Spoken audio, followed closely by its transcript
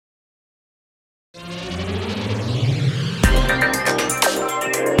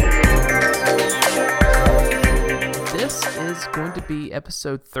This is going to be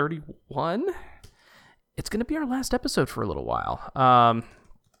episode 31. It's going to be our last episode for a little while.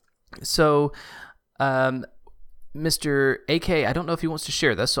 Mr. AK, I don't know if he wants to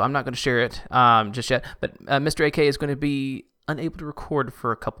share this, so I'm not going to share it just yet. But Mr. AK is going to be unable to record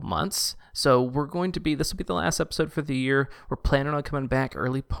for a couple months. So this will be the last episode for the year. We're planning on coming back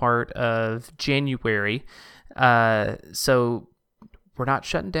early part of January. So we're not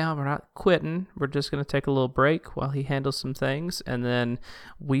shutting down. We're not quitting. We're just going to take a little break while he handles some things. And then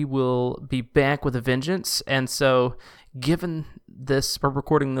we will be back with a vengeance. And so given this, we're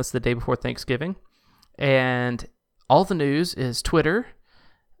recording this the day before Thanksgiving. And all the news is Twitter,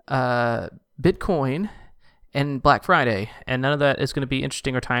 Bitcoin, and Black Friday. And none of that is going to be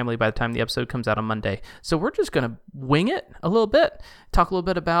interesting or timely by the time the episode comes out on Monday. So we're just going to wing it a little bit, talk a little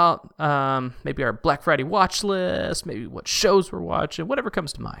bit about maybe our Black Friday watch list, maybe what shows we're watching, whatever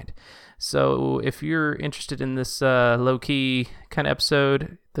comes to mind. So if you're interested in this low-key kind of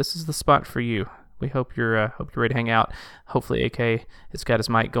episode, this is the spot for you. We hope you're ready to hang out. Hopefully AK has got his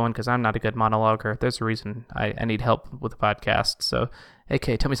mic going because I'm not a good monologuer. There's a reason I need help with the podcast. So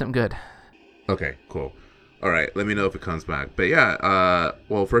AK, tell me something good. Okay, cool. All right, let me know if it comes back. But yeah,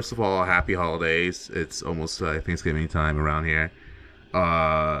 well, first of all, happy holidays. It's almost Thanksgiving time around here.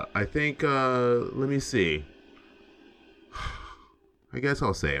 I think, let me see. I guess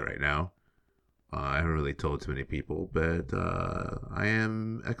I'll say it right now. I haven't really told too many people, but I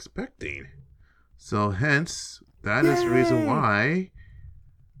am expecting. So hence, that is the reason why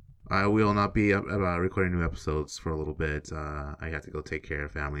I will not be recording new episodes for a little bit. I have to go take care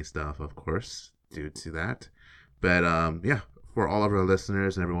of family stuff, of course, due to that. But yeah, for all of our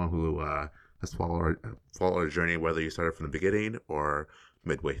listeners and everyone who has followed our journey, whether you started from the beginning or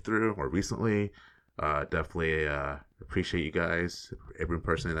midway through or recently, definitely appreciate you guys, every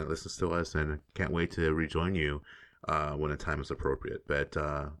person that listens to us, and can't wait to rejoin you when the time is appropriate. But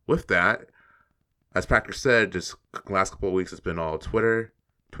with that, as Packer said, just last couple of weeks, it's been all Twitter,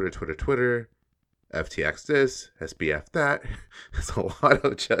 FTX this, SBF that. It's a lot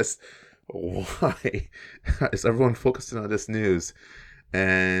of just, why is everyone focusing on this news?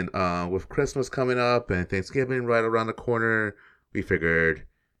 And with Christmas coming up and Thanksgiving right around the corner, we figured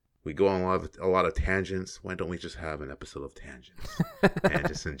we go on a lot of tangents. Why don't we just have an episode of tangents and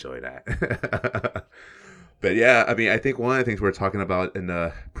just enjoy that? But yeah, I mean, I think one of the things we were talking about in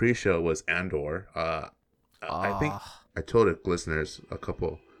the pre-show was Andor. I think I told the listeners a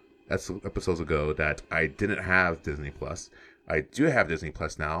couple episodes ago that I didn't have Disney Plus. I do have Disney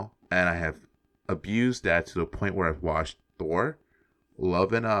Plus now, and I have abused that to the point where I've watched Thor,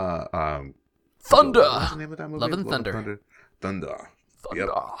 Love and Thunder. What's the name of that movie? Love and Thunder. Thunder. Yep.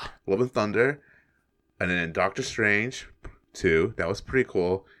 Love and Thunder, and then Doctor Strange 2. That was pretty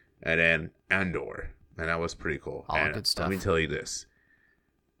cool, and then Andor. And that was pretty cool. All and good stuff. Let me tell you this.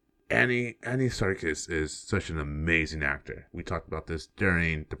 Andy Serkis is such an amazing actor. We talked about this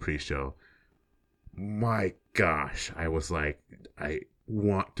during the pre-show. My gosh, I was like, I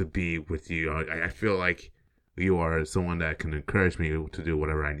want to be with you. I feel like you are someone that can encourage me to do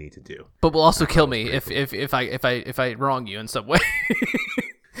whatever I need to do. But will also kill me if I wrong you in some way.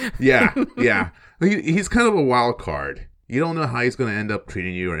 Yeah. He's kind of a wild card. You don't know how he's going to end up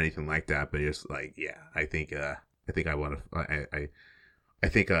treating you or anything like that, but you're just like, yeah, I think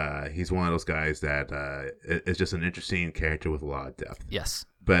he's one of those guys that is just an interesting character with a lot of depth. Yes.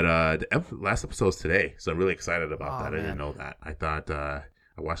 But the last episode's today, so I'm really excited about that. Man. I didn't know that. I thought I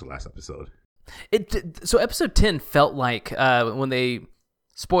watched the last episode. So episode 10 felt like when they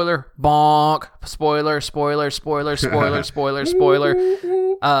spoiler bonk spoiler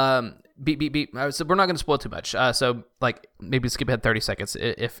beep beep beep. So we're not going to spoil too much. So like maybe skip ahead 30 seconds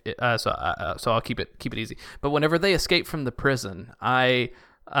so I'll keep it easy. But whenever they escape from the prison, that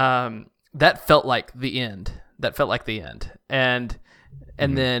felt like the end. And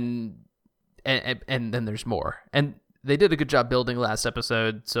then there's more. And they did a good job building last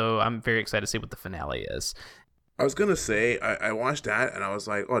episode, so I'm very excited to see what the finale is. I was gonna say I watched that and I was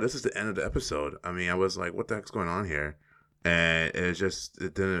like, oh, this is the end of the episode. I mean, I was like, what the heck's going on here? And it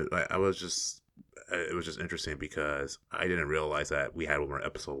was just interesting because I didn't realize that we had one more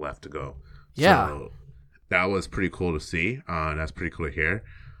episode left to go. Yeah. So that was pretty cool to see. That's pretty cool to hear.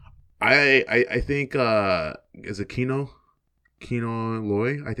 I think is it Kino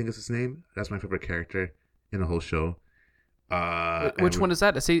Loy? I think is his name. That's my favorite character in the whole show. Which one is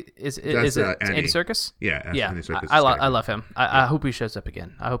that? Is it Andy Serkis? Yeah. Yeah. Andy Serkis. I love him. I hope he shows up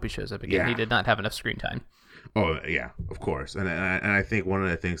again. Yeah. He did not have enough screen time. Oh yeah, of course, and I think one of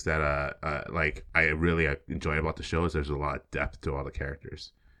the things that like I really enjoy about the show is there's a lot of depth to all the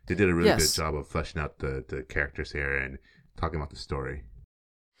characters. They did a really good Yes. job of fleshing out the characters here and talking about the story.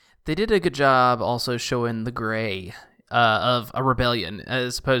 They did a good job also showing the gray of a rebellion,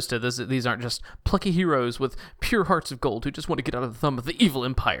 as opposed to these aren't just plucky heroes with pure hearts of gold who just want to get out of the thumb of the evil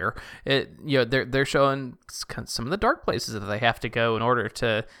empire. They're showing some of the dark places that they have to go in order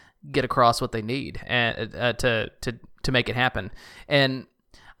to get across what they need and to make it happen. And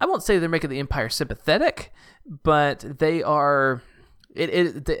I won't say they're making the empire sympathetic, but they are.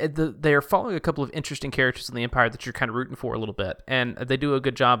 They are following a couple of interesting characters in the Empire that you're kind of rooting for a little bit, and they do a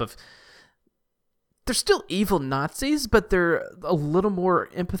good job of. They're still evil Nazis, but they're a little more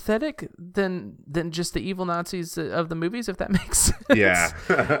empathetic than just the evil Nazis of the movies, if that makes sense. Yeah,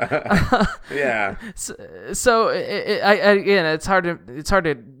 yeah, So again, it's hard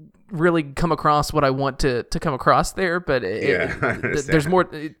to really come across what I want to come across there, but there's more.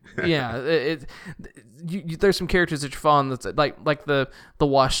 There's some characters that you're following that's like the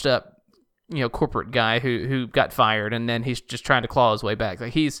washed up, corporate guy who got fired and then he's just trying to claw his way back.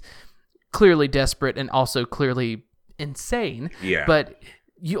 Like he's clearly desperate and also clearly insane. Yeah. But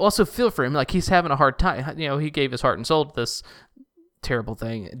you also feel for him, like he's having a hard time. He gave his heart and soul to this terrible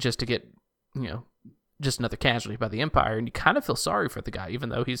thing just to get, just another casualty by the Empire, and you kind of feel sorry for the guy, even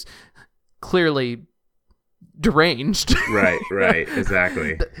though he's clearly deranged. Right,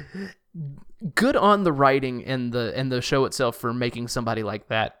 exactly. Good on the writing and the show itself for making somebody like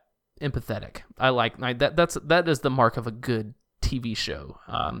that empathetic. I like that is the mark of a good TV show.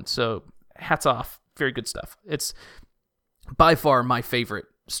 So hats off, very good stuff. It's by far my favorite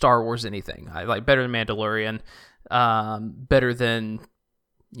Star Wars anything. I like better than Mandalorian, better than.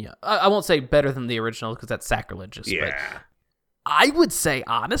 Yeah, I won't say better than the original because that's sacrilegious. Yeah. But I would say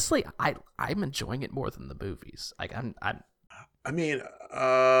honestly, I'm enjoying it more than the movies. Like I mean,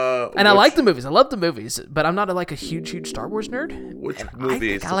 and I like the movies. I love the movies, but I'm not a huge Star Wars nerd. Which and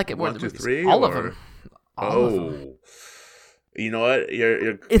movies? I like it more than the 1, 2, movies. 3, All of or- them. All of them. You know what?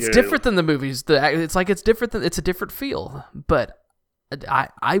 It's different than the movies. It's different. It's a different feel. But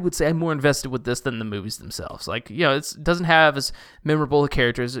I would say I'm more invested with this than the movies themselves. Like, it doesn't have as memorable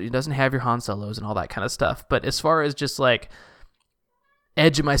characters. It doesn't have your Han Solos and all that kind of stuff. But as far as just like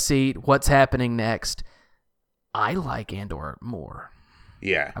edge of my seat, what's happening next, I like Andor more.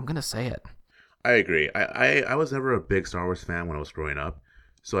 Yeah. I'm gonna say it. I agree. I was never a big Star Wars fan when I was growing up.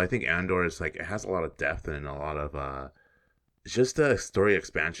 So I think Andor is it has a lot of depth and a lot of just a story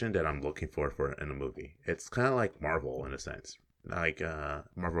expansion that I'm looking for in a movie. It's kind of like Marvel in a sense. Like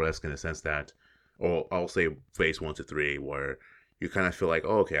Marvel-esque in the sense that, or I'll say phase 1 to 3, where you kind of feel like,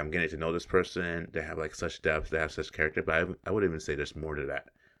 oh, okay, I'm getting to know this person. They have such depth, they have such character, but I would even say there's more to that.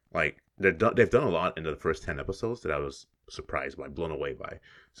 Like they've done a lot in the first 10 episodes that I was surprised by, blown away by.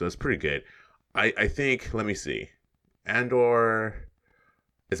 So it's pretty good. I think, let me see, Andor,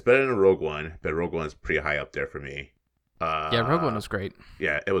 it's better than Rogue One, but Rogue One's pretty high up there for me. Yeah, Rogue One was great.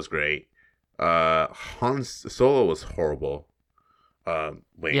 Yeah, it was great. Han Solo was horrible.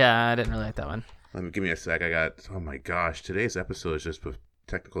 Wait. Yeah, I didn't really like that one. Give me a sec. Oh my gosh, today's episode is just with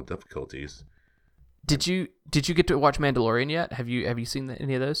technical difficulties. Did you get to watch Mandalorian yet? Have you seen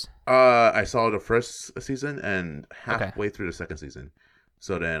any of those? I saw the first season and halfway through the second season.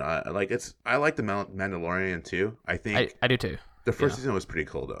 So then I like the Mandalorian too. I think I do too. The first season was pretty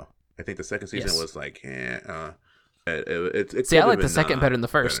cool though. I think the second season was it See, I like the second better than the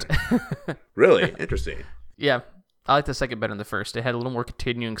first. Really? Interesting. Yeah. I like the second better than the first. It had a little more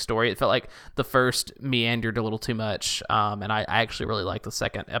continuing story. It felt like the first meandered a little too much, and I actually really liked the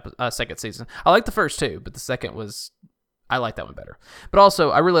second season. I liked the first too, but the second I like that one better. But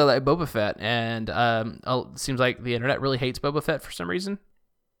also, I really like Boba Fett, and it seems like the internet really hates Boba Fett for some reason.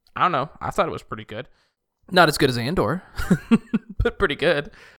 I don't know. I thought it was pretty good. Not as good as Andor, but pretty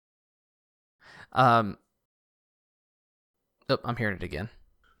good. Oh, I'm hearing it again.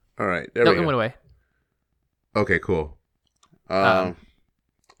 All right, it went away. Okay, cool.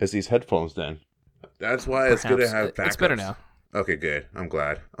 It's these headphones then. That's why it's good to have backups. It's better now. Okay, good. I'm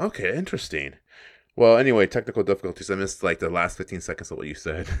glad. Okay, interesting. Well, anyway, technical difficulties. I missed the last 15 seconds of what you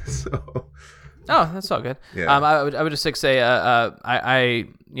said. So. Oh, that's all good. Yeah. I would just say, you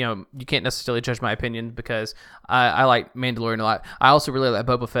can't necessarily judge my opinion because I like Mandalorian a lot. I also really like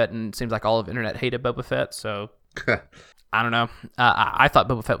Boba Fett, and it seems like all of internet hated Boba Fett. So I don't know. I thought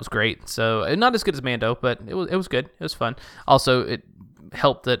Boba Fett was great. So not as good as Mando, but it was good. It was fun. Also, it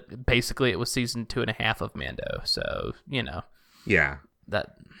helped that basically it was season 2.5 of Mando. So Yeah.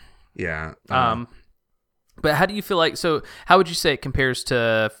 that. Yeah. But how do you feel like? So, how would you say it compares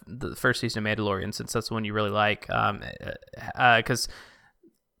to the first season of Mandalorian, since that's the one you really like? Because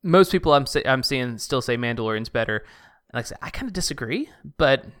most people I'm seeing still say Mandalorian's better. Like I said, I kind of disagree,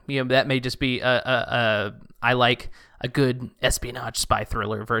 but that may just be I like a good espionage spy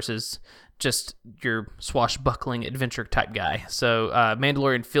thriller versus just your swashbuckling adventure type guy. So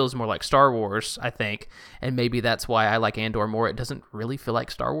Mandalorian feels more like Star Wars, I think, and maybe that's why I like Andor more. It doesn't really feel like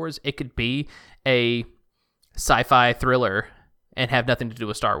Star Wars. It could be a sci-fi thriller and have nothing to do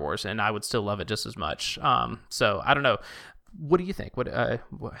with Star Wars, and I would still love it just as much. So I don't know. What do you think? What are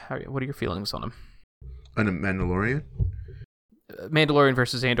your feelings on them? On a Mandalorian? Mandalorian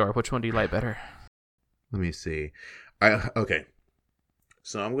versus Andor. Which one do you like better? Let me see. Okay.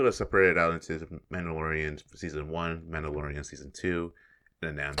 So I'm gonna separate it out into Mandalorian season 1, Mandalorian season 2,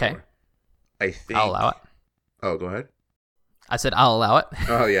 and then Andor. Okay. I think I'll allow it. Oh, go ahead. I said I'll allow it.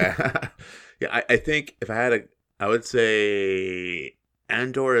 Oh yeah. Yeah, I think if I had I would say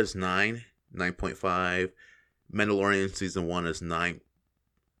Andor is 9.5. Mandalorian season 1 is 9,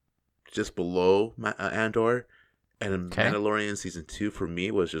 just below Andor, and Mandalorian season 2 for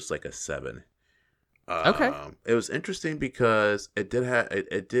me was just like a 7. Okay. It was interesting because it did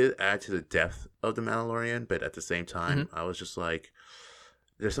add to the depth of the Mandalorian, but at the same time, I was just like,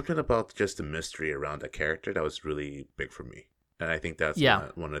 there's something about just the mystery around that character that was really big for me. And I think that's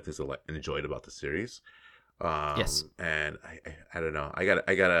one of the things I enjoyed about the series. Yes. And I don't know. I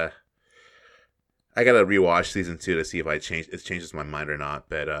gotta rewatch season 2 to see if it changes my mind or not.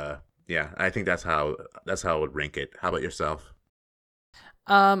 But yeah, I think that's how I would rank it. How about yourself?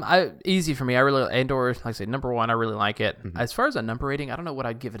 Easy for me. I really Andor, like I said, number 1. I really like it. As far as a number rating, I don't know what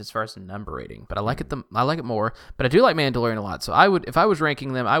I'd give it as far as a number rating, but I like it. I like it more. But I do like Mandalorian a lot. So if I was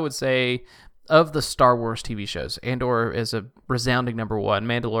ranking them, I would say, of the Star Wars TV shows, Andor is a resounding number 1.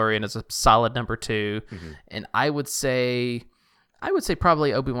 Mandalorian is a solid number 2, and I would say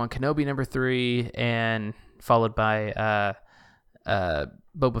probably Obi-Wan Kenobi number 3, and followed by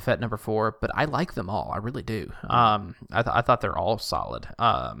Boba Fett number 4. But I like them all. I really do. I thought they're all solid.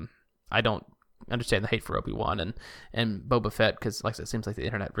 I don't understand the hate for Obi-Wan and Boba Fett, because, like I said, it seems like the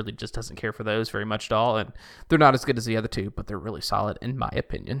internet really just doesn't care for those very much at all, and they're not as good as the other two, but they're really solid in my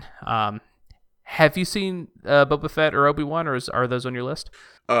opinion. Have you seen Boba Fett or Obi-Wan, or are those on your list?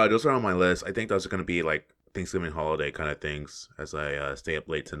 Those are on my list. I think those are going to be like Thanksgiving holiday kind of things as I stay up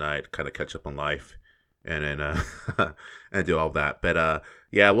late tonight, kind of catch up on life, and then and do all that. But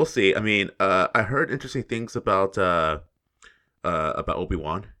yeah, we'll see. I mean, I heard interesting things about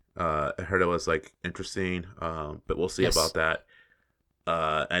Obi-Wan. I heard it was like interesting, but we'll see about that.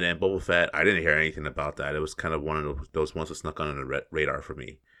 And then Boba Fett, I didn't hear anything about that. It was kind of one of those ones that snuck under the radar for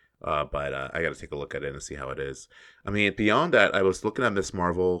me. But I got to take a look at it and see how it is. I mean, beyond that, I was looking at Ms.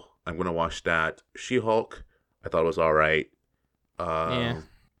 Marvel. I'm going to watch that. She-Hulk, I thought it was all right. Yeah.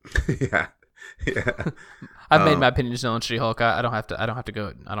 I've made my opinions known on She-Hulk. I don't have to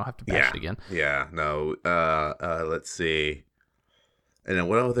bash it again. Yeah, no. Let's see. And then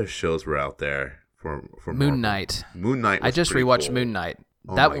what other shows were out there for Moon Knight? Moon Knight was I just rewatched cool. Moon Knight.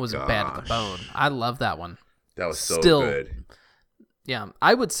 Oh that one was bad at the bone. I love that one. That was so good. Yeah,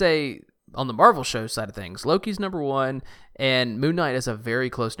 I would say on the Marvel show side of things, Loki's number 1, and Moon Knight is a very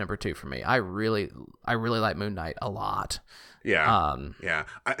close number 2 for me. I really like Moon Knight a lot. Yeah. Yeah.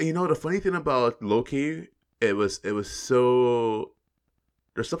 The funny thing about Loki, it was so,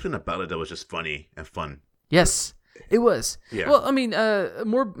 there's something about it that was just funny and fun. Yes, it was. Yeah. Well, I mean,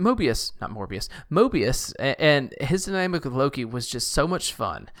 Mobius, and his dynamic with Loki was just so much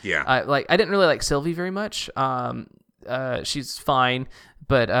fun. Yeah. I didn't really like Sylvie very much. She's fine,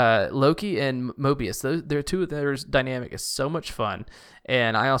 but Loki and Mobius, they're two of their dynamic is so much fun.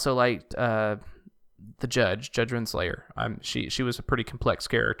 And I also liked the Judge Renslayer. She was a pretty complex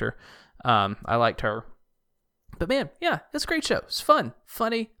character. I liked her. But man, yeah, it's a great show. It's fun,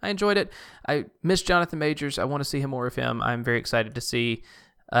 funny. I enjoyed it. I miss Jonathan Majors. I want to see more of him. I'm very excited to see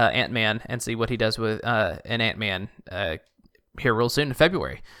Ant-Man and see what he does with an Ant-Man here real soon in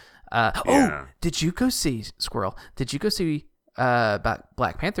February. Oh, did you go see Squirrel? Did you go see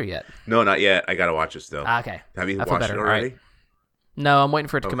Black Panther yet? No, not yet. I gotta watch it still. Okay. Have you watched it already? Right. No, I'm waiting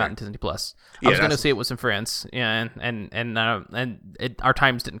for it to come out in Disney Plus. I was going to see it with some friends, and our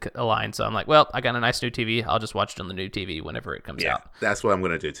times didn't align. So I'm like, well, I got a nice new TV. I'll just watch it on the new TV whenever it comes out. That's what I'm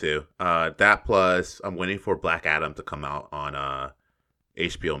gonna do too. That plus, I'm waiting for Black Adam to come out on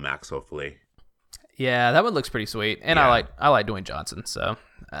HBO Max, hopefully. Yeah, that one looks pretty sweet, and I like Dwayne Johnson. So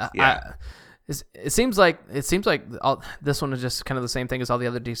it seems like this one is just kind of the same thing as all the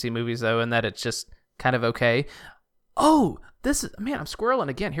other DC movies, though, in that it's just kind of okay. Oh, I'm squirreling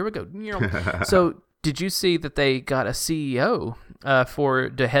again. Here we go. So did you see that they got a CEO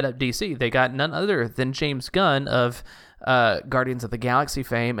to head up DC? They got none other than James Gunn of Guardians of the Galaxy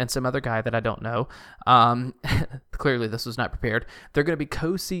fame and some other guy that I don't know. Clearly, this was not prepared. They're going to be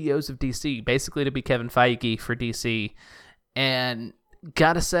co-CEOs of DC, basically to be Kevin Feige for DC. And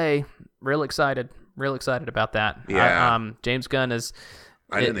gotta say, real excited about that. Yeah. James Gunn is.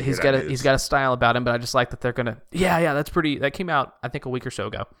 He's got a style about him, but I just like that they're gonna. Yeah, that's pretty. That came out I think a week or so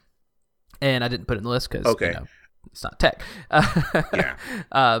ago, and I didn't put it in the list because it's not tech. Yeah.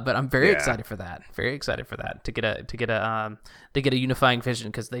 But I'm very excited for that. Very excited for that to get a unifying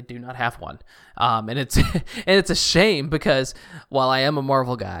vision because they do not have one. And it's a shame because while I am a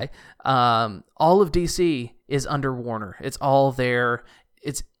Marvel guy, all of DC is under Warner. It's all there.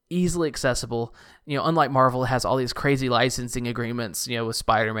 It's easily accessible. Unlike Marvel, it has all these crazy licensing agreements, with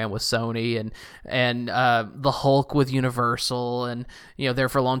Spider-Man with Sony and the Hulk with Universal and, there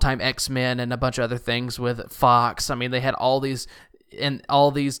for a long time X-Men and a bunch of other things with Fox. I mean, they had all these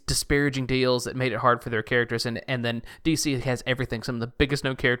disparaging deals that made it hard for their characters. And then DC has everything, some of the biggest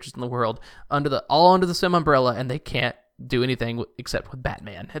known characters in the world under the same umbrella, and they can't do anything except with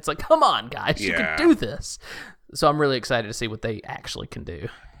Batman. It's like, come on, guys, you can do this. So I'm really excited to see what they actually can do.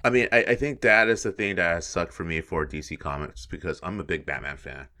 I mean, I think that is the thing that has sucked for me for DC Comics because I'm a big Batman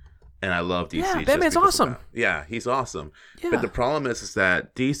fan. And I love DC. Yeah, Batman's awesome. Yeah, he's awesome. Yeah. But the problem is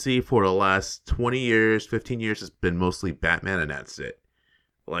that DC for the last 20 years, 15 years has been mostly Batman, and that's it.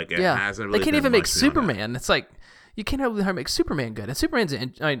 Like, it hasn't really They can't been even make much beyond Superman. It's like, you can't really make Superman good. And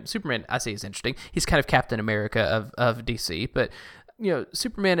Superman, I say, is interesting. He's kind of Captain America of DC, but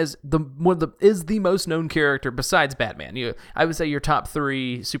Superman is the most known character besides Batman. I would say your top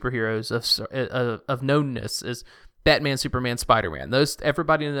three superheroes of knownness is Batman, Superman, Spider-Man.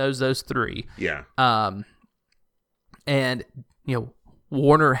 Everybody knows those three. Yeah. And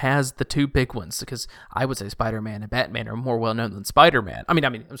Warner has the two big ones because I would say Spider-Man and Batman are more well-known than Spider-Man.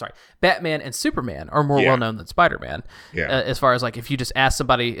 I'm sorry. Batman and Superman are more well-known than Spider-Man. Yeah. As far as like, if you just ask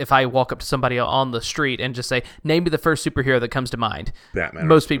somebody, if I walk up to somebody on the street and just say, name me the first superhero that comes to mind,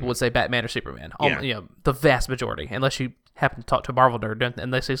 most people would say Batman or Superman. Yeah. The vast majority, unless you happen to talk to a Marvel nerd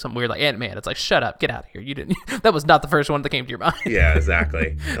and they say something weird like Ant-Man. It's like, shut up, get out of here. You didn't. That was not the first one that came to your mind. Yeah,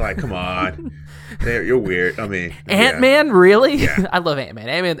 exactly. Like, come on. You're weird. I mean, Ant-Man, really? Yeah. I love Ant-Man.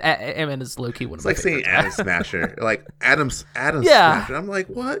 Ant-Man is low-key one of my favorites. It's like saying Atom Smasher. Like, Atom Smasher. I'm like,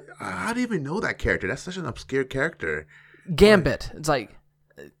 what? How do you even know that character? That's such an obscure character. Gambit. It's like,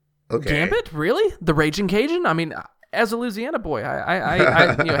 okay. Gambit? Really? The Raging Cajun? I mean, as a Louisiana boy,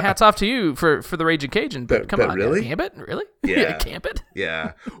 I hats off to you for the Raging Cajun, but come on. Really? Gambit? Really? Yeah. Gambit?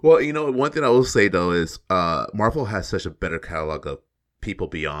 Yeah. Well, one thing I will say, though, is Marvel has such a better catalog of people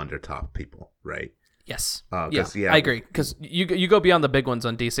beyond their top people, right? Yes. I agree. Because you go beyond the big ones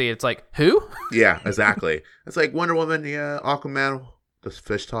on DC, it's like, who? Yeah, exactly. It's like Wonder Woman, Aquaman, the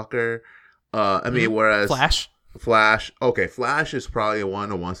Fish Talker. Whereas Flash. Okay, Flash is probably one of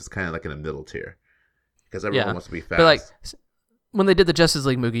the ones that's kind of like in the middle tier because everyone wants to be fast. But like, when they did the Justice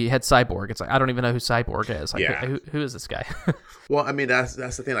League movie, you had Cyborg. It's like, I don't even know who Cyborg is. Like, who is this guy? Well, I mean, that's the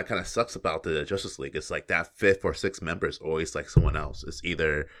thing that kind of sucks about the Justice League. It's like that fifth or sixth member is always like someone else. It's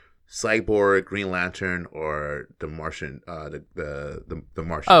either Cyborg, Green Lantern, or the Martian. The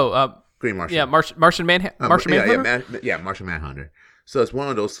Martian. Green Martian. Yeah, Martian Manhunter. Martian Manhunter. So it's one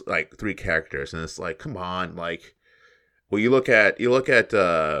of those like three characters, and it's like, come on, like. Well, you look at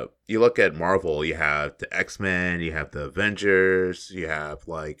Marvel. You have the X-Men, you have the Avengers, you have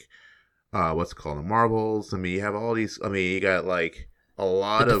like, what's it called, the Marvels. I mean, you have all these. I mean, you got like a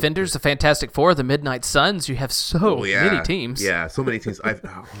lot of Defenders, the Fantastic Four, the Midnight Suns. You have so many teams. Yeah, so many teams. They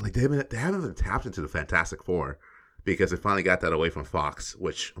haven't even tapped into the Fantastic Four because they finally got that away from Fox.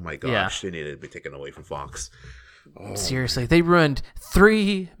 Which, oh my gosh, they needed to be taken away from Fox. Oh, seriously, they ruined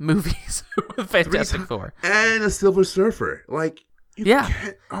 3 movies with Fantastic Four and a Silver Surfer. Like,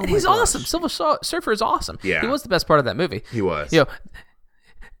 and he's awesome. Silver Surfer is awesome. Yeah, he was the best part of that movie. He was.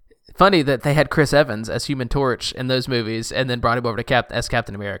 Funny that they had Chris Evans as Human Torch in those movies, and then brought him over to as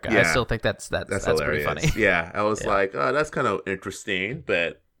Captain America. Yeah. I still think that's pretty funny. Yeah, I was like, oh, that's kind of interesting,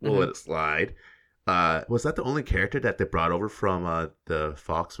 but we'll let it slide. Was that the only character that they brought over from the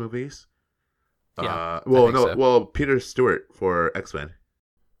Fox movies? Yeah. Well, Peter Stewart for X-Men.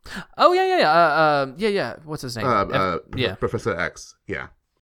 Oh yeah. What's his name? Professor X. Yeah.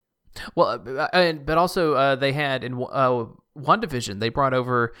 Well, but also they had in WandaVision, they brought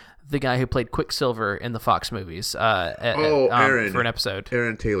over the guy who played Quicksilver in the Fox movies. Aaron, for an episode.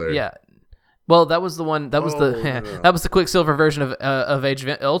 Aaron Taylor. Yeah. Well, that was the one. That was that was the Quicksilver version of Age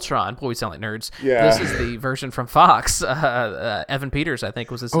of Ultron. Boy, we sound like nerds. Yeah. This is the version from Fox. Evan Peters, I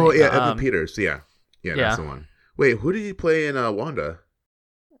think, was his name. Oh yeah, Evan Peters. Yeah. Yeah, that's the one. Wait, who did he play in Wanda?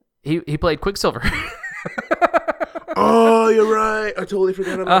 He played Quicksilver. Oh, you're right. I totally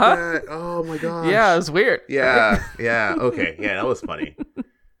forgot about that. Oh my gosh. Yeah, it was weird. Yeah. Okay. Yeah, that was funny.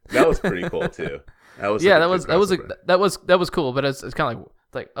 That was pretty cool too. That was that was cool. But it's kind of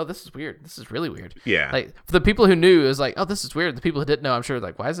like, oh, this is weird. This is really weird. Yeah. Like for the people who knew, it was like, oh, this is weird. The people who didn't know, I'm sure,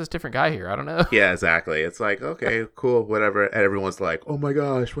 like, why is this different guy here? I don't know. Yeah, exactly. It's like, okay, cool, whatever. And everyone's like, oh my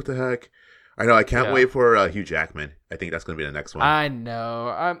gosh, what the heck? I know. I can't wait for Hugh Jackman. I think that's going to be the next one. I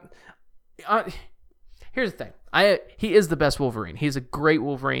know. Here's the thing. He is the best Wolverine. He's a great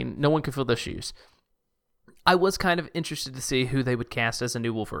Wolverine. No one can fill those shoes. I was kind of interested to see who they would cast as a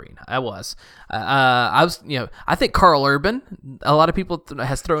new Wolverine. I was, I think Carl Urban. A lot of people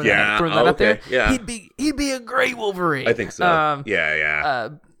has thrown that out there. Yeah, he'd be a great Wolverine. I think so.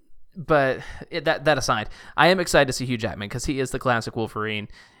 But that aside, I am excited to see Hugh Jackman because he is the classic Wolverine.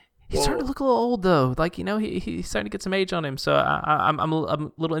 He's starting to look a little old though. Like, he's starting to get some age on him. So I'm a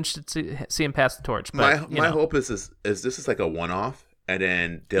little interested to see him pass the torch. But, my hope is this is like a one-off, and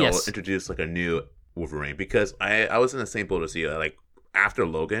then they'll introduce like a new Wolverine, because I was in the same boat as you. Like after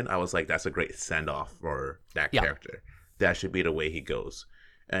Logan, I was like, that's a great send-off for that character. That should be the way he goes.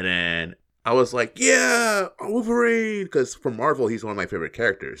 And then I was like, yeah, Wolverine, because from Marvel, he's one of my favorite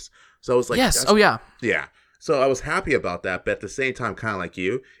characters. So I was like, yes, yeah. So I was happy about that, but at the same time, kind of like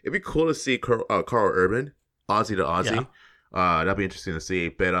you, it'd be cool to see Carl Urban, Ozzy to Ozzy. Yeah. That'd be interesting to see.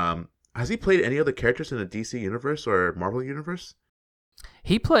 But has he played any other characters in the DC universe or Marvel universe?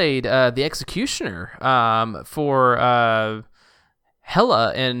 He played the Executioner for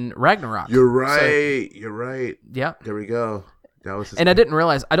Hela in Ragnarok. You're right. You're right. Yeah. There we go. That was. I didn't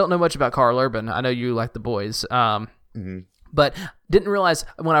realize. I don't know much about Carl Urban. I know you like the boys. But didn't realize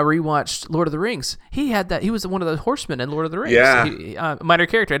when I rewatched Lord of the Rings, he was one of the horsemen in Lord of the Rings. Yeah. Minor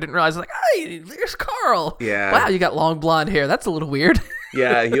character. I didn't realize, like, hey, there's Carl. Yeah. Wow, you got long blonde hair. That's a little weird.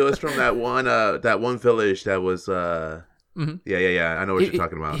 Yeah, he was from that one village that was. Yeah. I know what you're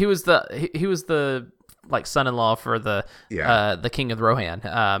talking about. He was the like son-in-law for the king of the Rohan.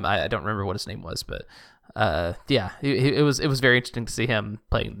 I don't remember what his name was, but. It was very interesting to see him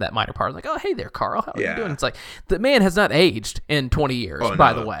playing that minor part. Like, oh, hey there, Carl, how are you doing? It's like the man has not aged in 20 years.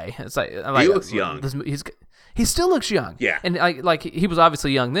 By the way, it's like he looks young. He still looks young. Yeah, and like he was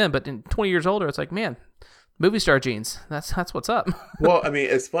obviously young then, but in 20 years older, it's like, man, movie star genes. That's what's up. Well, I mean,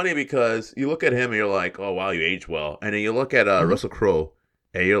 it's funny because you look at him and you're like, oh wow, you aged well, and then you look at Russell Crowe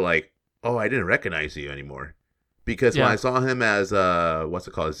and you're like, oh, I didn't recognize you anymore, because when I saw him as what's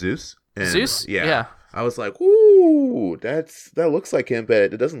it called, Zeus. Zeus. Yeah. I was like, ooh, that looks like him, but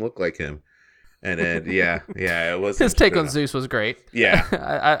it doesn't look like him. And then, it was. His take on Zeus was great. Yeah.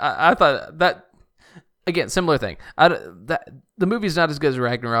 I thought that, again, similar thing. The movie's not as good as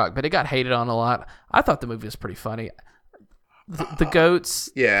Ragnarok, but it got hated on a lot. I thought the movie was pretty funny. The goats.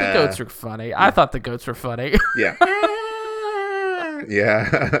 Yeah. The goats were funny. I thought the goats were funny. Yeah.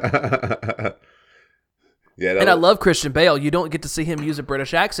 Yeah. Yeah, and I love Christian Bale. You don't get to see him use a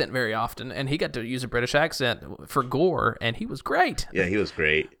British accent very often, and he got to use a British accent for Gore, and he was great. Yeah, he was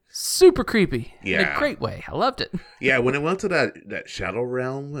great. Super creepy. Yeah. In a great way. I loved it. Yeah, when it went to that shadow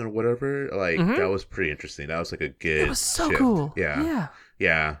realm or whatever, like that was pretty interesting. That was like a good. It was so shift. cool. Yeah.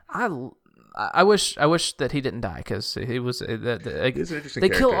 Yeah. I wish that he didn't die, because he was. He's an interesting they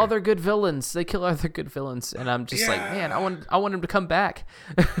character. kill all their good villains. And I'm just like, man, I want him to come back.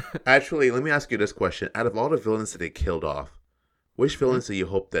 Actually, let me ask you this question: out of all the villains that they killed off, which villains do you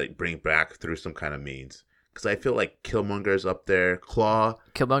hope that bring back through some kind of means? Because I feel like Killmonger's up there, Claw.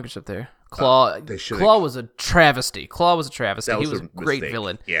 Killmonger's up there. Claw. Claw was a travesty. He was a great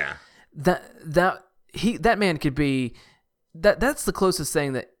villain. Yeah. That man could be. That's the closest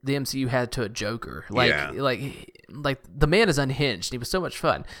thing that the MCU had to a Joker. Like the man is unhinged. He was so much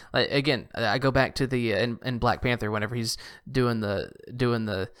fun. Like, again, I go back to the in Black Panther, whenever he's doing the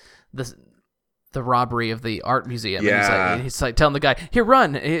robbery of the art museum. Yeah. And he's like telling the guy, "Here,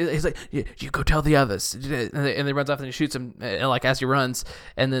 run." He's like, "You go tell the others." And he runs off and he shoots him, like as he runs.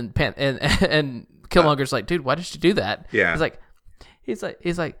 And then and Killmonger's like, "Dude, why did you do that?" Yeah. He's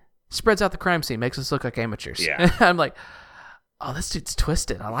like spreads out the crime scene, makes us look like amateurs. Yeah. I'm like, oh, this dude's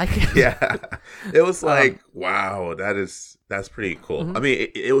twisted. I like it. Yeah. It was like, wow, that's pretty cool. Mm-hmm. I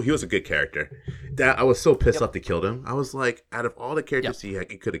mean, he was a good character. I was so pissed off they killed him. I was like, out of all the characters you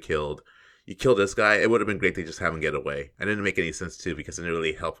could have killed, you killed this guy. It would have been great to just have him get away. It didn't make any sense, too, because it didn't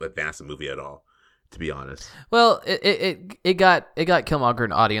really help advance the movie at all, to be honest. Well, it got Killmonger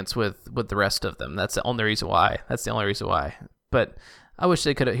an audience with the rest of them. That's the only reason why. But I wish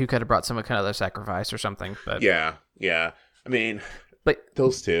he could have brought some kind of other sacrifice or something. But yeah. I mean, but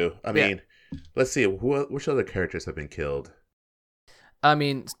those two. I mean, let's see, which other characters have been killed? I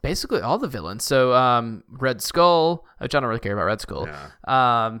mean, basically all the villains. So, Red Skull, which I don't really care about Red Skull.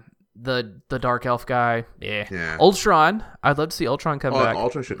 Yeah. The Dark Elf guy, yeah. Yeah. Ultron, I'd love to see Ultron come back.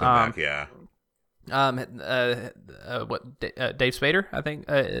 Ultron should come back, yeah. Dave Spader, I think.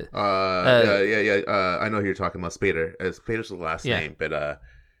 I know who you're talking about, Spader. Spader's the last name, but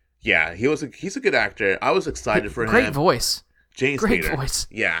yeah, he's a good actor. I was excited for him. Great voice. James Great Spader. voice.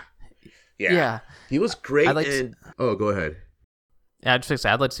 Yeah. He was great. Oh, go ahead. Yeah, I just think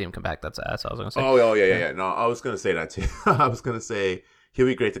I'd like to see him come back. That's what I was gonna say. Oh, yeah. No, I was gonna say that too. I was gonna say he'll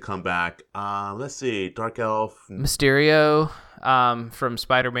be great to come back. Let's see, Dark Elf, Mysterio, from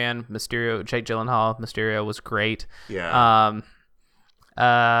Spider-Man. Mysterio, Jake Gyllenhaal. Mysterio was great. Yeah.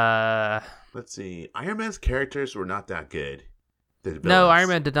 Let's see, Iron Man's characters were not that good. No, Iron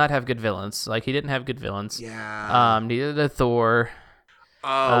Man did not have good villains. Like, he didn't have good villains. Yeah. Neither did Thor.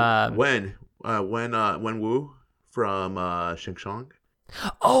 When Wu from Shang Tsung.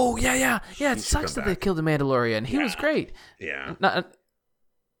 Oh yeah. It sucks that they killed the Mandalorian. He was great. Yeah. Not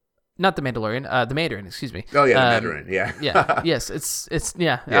the Mandalorian. The Mandarin. Excuse me. Oh yeah, the Mandarin. Yeah. Yeah. Yes. It's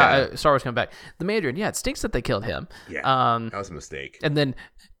yeah. Star Wars coming back. The Mandarin. Yeah. It stinks that they killed him. Yeah. That was a mistake. And then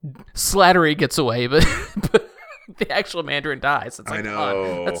Slattery gets away, but the actual Mandarin dies. It's like, I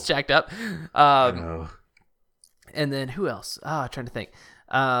know. That's jacked up. I know. And then who else? I'm trying to think.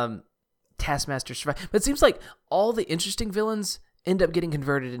 Taskmaster survived. But it seems like all the interesting villains end up getting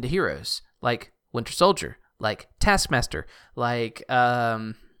converted into heroes. Like Winter Soldier. Like Taskmaster. Like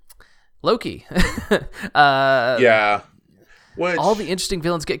Loki. Yeah. All the interesting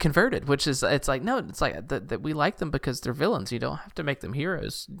villains get converted, which is, it's like, no, it's like that we like them because they're villains. You don't have to make them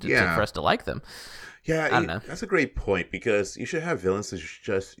heroes for us to like them. Yeah, I don't know. That's a great point, because you should have villains that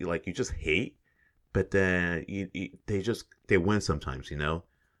you just hate, but then they win sometimes, you know?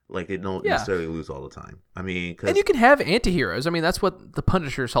 Like, they don't necessarily lose all the time. I mean, and you can have anti-heroes. I mean, that's what the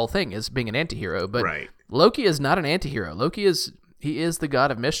Punisher's whole thing is, being an anti-hero. But right. Loki is not an anti-hero. He is the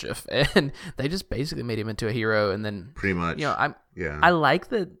god of mischief, and they just basically made him into a hero. And then pretty much, you know, I like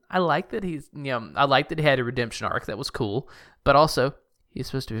that he's, you know, I like that he had a redemption arc. That was cool. But also, he's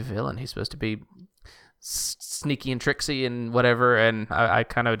supposed to be a villain. He's supposed to be sneaky and tricksy and whatever, and I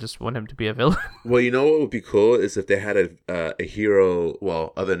kind of just want him to be a villain. Well, you know what would be cool is if they had a hero,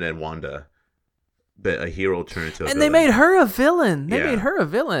 well, other than Wanda, but a hero turned into a villain. And they made her a villain.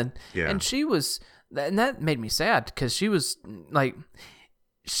 Yeah. And she was, and that made me sad, because she was like,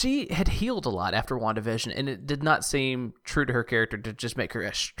 she had healed a lot after WandaVision, and it did not seem true to her character to just make her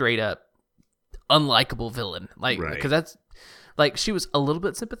a straight up unlikable villain. Like, because that's, like, she was a little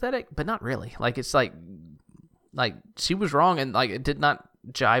bit sympathetic, but not really. Like, it's like she was wrong, and like it did not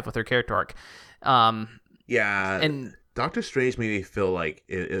jive with her character arc. Yeah, and Doctor Strange made me feel like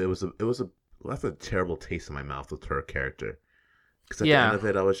it left a terrible taste in my mouth with her character. Because at the end of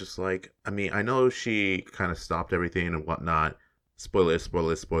it, I was just like, I mean, I know she kind of stopped everything and whatnot. Spoilers, by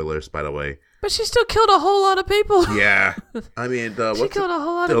the way. But she still killed a whole lot of people. Yeah, I mean, she killed a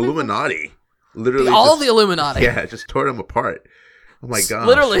whole lot of people. The Illuminati. Literally, the Illuminati. Yeah, just tore them apart. Oh my gosh.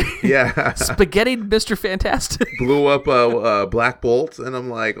 Literally. Yeah. Spaghetti Mr. Fantastic. Blew up Black Bolt, and I'm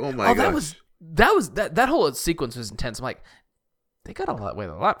like, oh my gosh. That whole sequence was intense. I'm like, they got a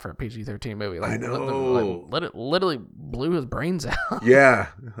lot for a PG-13 movie. Like, I know. Literally blew his brains out. Yeah.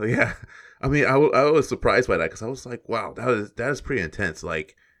 I mean, I was surprised by that, because I was like, wow, that is pretty intense.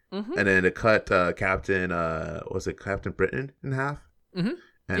 Like, and then to cut Captain Britain in half? Mm-hmm.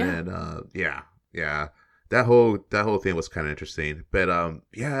 And then that whole thing was kind of interesting, but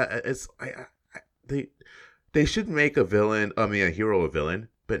it's they should make a hero a villain,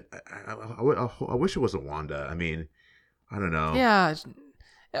 but I wish it wasn't Wanda. I mean, I don't know. Yeah,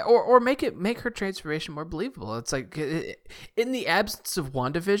 or make her transformation more believable. It's like, in the absence of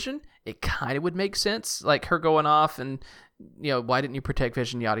WandaVision, it kind of would make sense, like her going off and, you know, why didn't you protect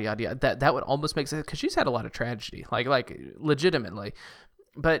Vision, yada yada yada. That would almost make sense, because she's had a lot of tragedy, like legitimately.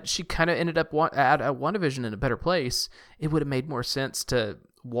 But she kind of ended up at WandaVision in a better place. It would have made more sense to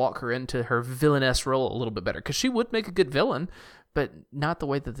walk her into her villainess role a little bit better, because she would make a good villain, but not the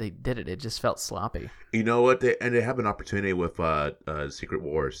way that they did it. It just felt sloppy. You know what? They have an opportunity with Secret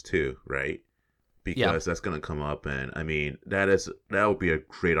Wars too, right? Because that's going to come up, and I mean that would be a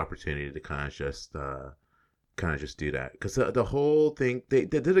great opportunity to kind of just do that, because the whole thing they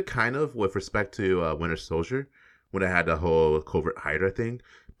did it kind of with respect to Winter Soldier, when I had the whole covert Hydra thing,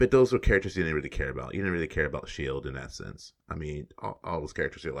 but those were characters you didn't really care about. You didn't really care about S.H.I.E.L.D. in that sense. I mean, all those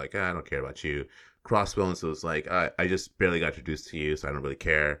characters are like, I don't care about you. Crossbones was like, I just barely got introduced to you, so I don't really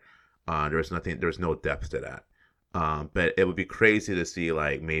care. There was no depth to that. But it would be crazy to see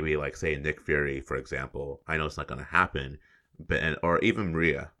like maybe like say Nick Fury, for example. I know it's not going to happen, but or even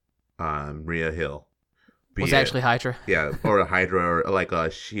Maria Hill, Was be it actually Hydra. yeah, or a Hydra, or like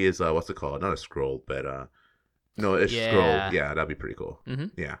she is what's it called? Not a scroll, but no, it's scroll. Yeah. Yeah, that'd be pretty cool. Hmm.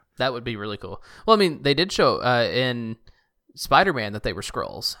 Yeah, That would be really cool. Well, I mean, they did show in Spider-Man that they were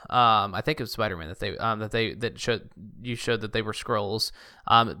scrolls. I think it was Spider-Man that showed that they were scrolls.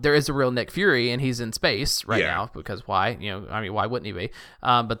 There is a real Nick Fury, and he's in space right Yeah. now because why? I mean, why wouldn't he be?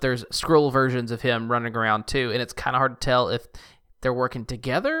 But there's scroll versions of him running around too, and it's kind of hard to tell if they're working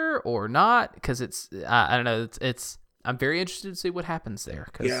together or not because it's I don't know. It's I'm very interested to see what happens there.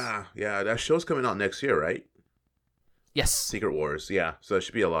 yeah. That show's coming out next year, right? Yes. Secret Wars. Yeah, so it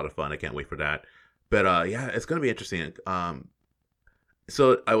should be a lot of fun. I can't wait for that. But yeah, it's gonna be interesting.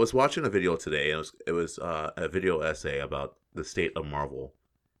 So I was watching a video today, and it was a video essay about the state of Marvel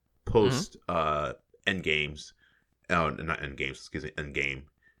post Endgames, not Endgames, excuse me, Endgame,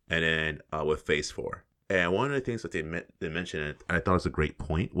 and then with Phase 4. And one of the things that they mentioned, and I thought was a great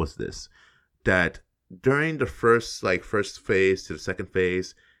point, was this: that during the first phase to the second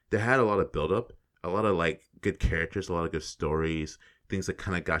phase, they had a lot of build up, a lot of like good characters, a lot of good stories, things that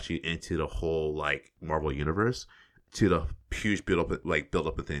kind of got you into the whole like Marvel universe, to the huge build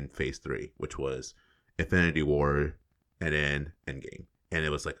up within Phase 3, which was Infinity War and then Endgame, and it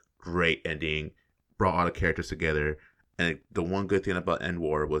was like great ending, brought all the characters together. And the one good thing about End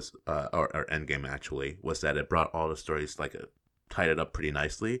War was, or Endgame actually, was that it brought all the stories tied it up pretty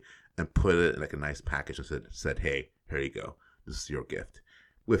nicely and put it in like a nice package and said, hey, here you go, this is your gift.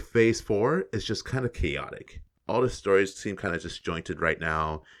 With Phase 4, it's just kind of chaotic. All the stories seem kind of disjointed right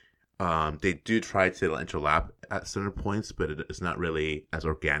now. They do try to interlap at certain points, but it's not really as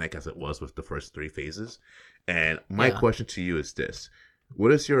organic as it was with the first 3 phases. And my question to you is this: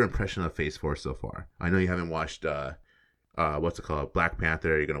 what is your impression of Phase 4 so far? I know you haven't watched what's it called, Black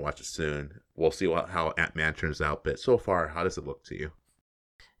Panther. You're gonna watch it soon. We'll see how Ant-Man turns out. But so far, how does it look to you?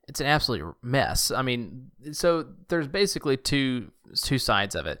 It's an absolute mess. I mean, so there's basically two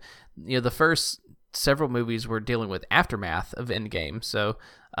sides of it. The first several movies were dealing with aftermath of Endgame. So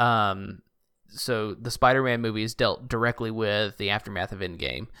the Spider-Man movies dealt directly with the aftermath of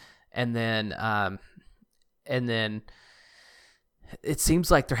Endgame, and then it seems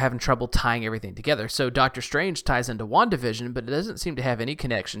like they're having trouble tying everything together. So Doctor Strange ties into WandaVision, but it doesn't seem to have any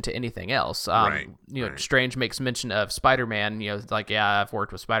connection to anything else. Right. Strange makes mention of Spider-Man, like, yeah, I've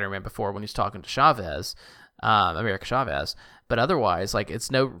worked with Spider-Man before when he's talking to Chavez, America Chavez. But otherwise, like,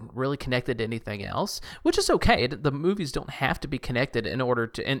 it's no really connected to anything else, which is okay. The movies don't have to be connected in order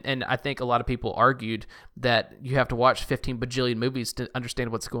to, and I think a lot of people argued that you have to watch 15 bajillion movies to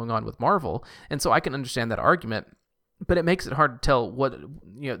understand what's going on with Marvel. And so I can understand that argument. But it makes it hard to tell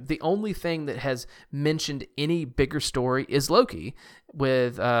the only thing that has mentioned any bigger story is Loki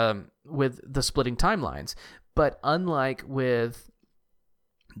with the splitting timelines. But unlike with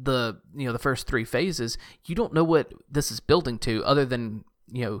the first 3 phases, you don't know what this is building to other than,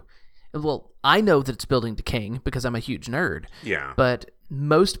 well, I know that it's building to Kang because I'm a huge nerd. Yeah. But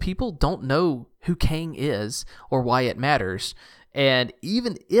most people don't know who Kang is or why it matters. And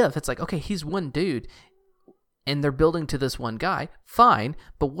even if it's like, okay, he's one dude, and they're building to this one guy, fine,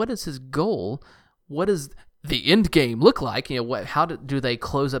 but what is his goal? What does the end game look like? How do they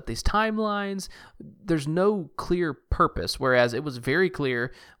close up these timelines? There's no clear purpose, whereas it was very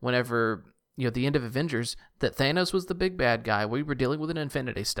clear whenever, the end of Avengers, that Thanos was the big bad guy. We were dealing with an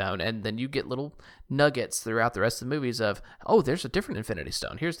Infinity Stone, and then you get little nuggets throughout the rest of the movies of, oh, there's a different Infinity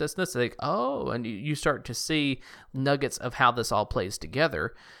Stone. Here's this, like, oh, and you start to see nuggets of how this all plays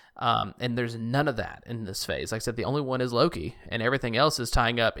together. And there's none of that in this phase. Like I said, the only one is Loki, and everything else is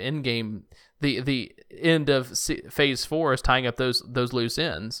tying up Endgame. The end of Phase 4 is tying up those loose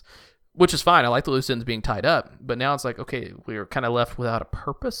ends, which is fine. I like the loose ends being tied up, but now it's like, okay, we're kind of left without a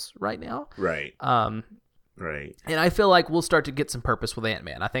purpose right now. Right. Right. And I feel like we'll start to get some purpose with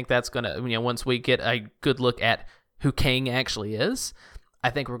Ant-Man. I think that's gonna, once we get a good look at who Kang actually is, I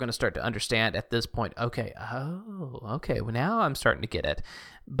think we're going to start to understand at this point, okay, well, now I'm starting to get it.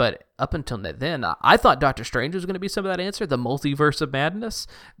 But up until then, I thought Doctor Strange was going to be some of that answer, the multiverse of madness,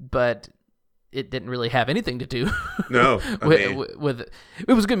 but it didn't really have anything to do No, with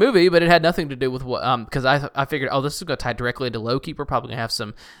it was a good movie, but it had nothing to do with what, because I figured, this is going to tie directly into Loki. We're probably going to have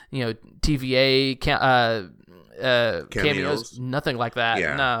some, TVA, cameos, nothing like that.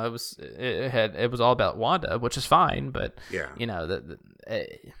 Yeah. No, it was all about Wanda, which is fine, but yeah,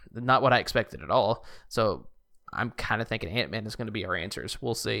 not what I expected at all. So I'm kind of thinking Ant-Man is going to be our answers.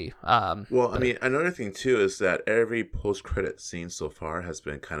 We'll see. Well, I mean, another thing too is that every post-credit scene so far has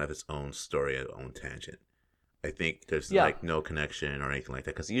been kind of its own story, its own tangent. I think there's Yeah. like no connection or anything like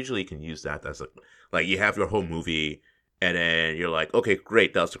that, because usually you can use that as like you have your whole movie and then you're like, okay,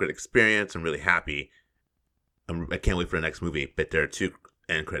 great, that was a great experience. I'm really happy. I can't wait for the next movie. But there are two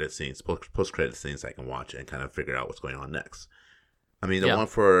end credit scenes, post credit scenes I can watch and kind of figure out what's going on next. I mean, the Yeah. one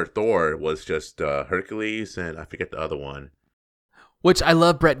for Thor was just Hercules, and I forget the other one. Which I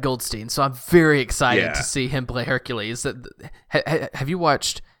love Brett Goldstein, so I'm very excited Yeah. to see him play Hercules. Have you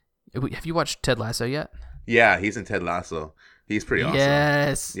watched Ted Lasso yet? Yeah, he's in Ted Lasso. He's pretty awesome.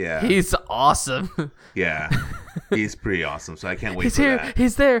 Yes. Yeah. He's awesome. Yeah, he's pretty awesome. So I can't wait He's for here. that.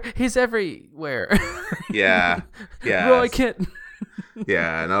 He's there. He's everywhere. Yeah, yeah. Roy Kent.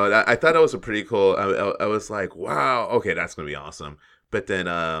 Yeah, no, I thought it was a pretty cool. I was like, wow, okay, that's gonna be awesome. But then,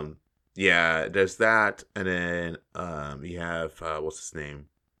 yeah, there's that, and then you have what's his name?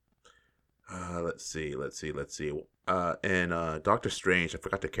 Let's see. And Doctor Strange, I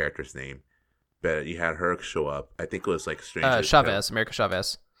forgot the character's name, but you had her show up. I think it was like Strange. Chavez, America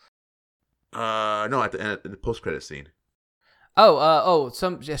Chavez. No, at the end, in the post credit scene.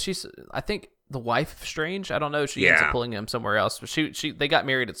 She's, I think, the wife of Strange. I don't know. She ends up Yeah. pulling him somewhere else. But they got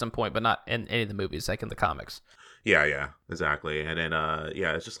married at some point, but not in any of the movies, like in the comics. Yeah, exactly. And then,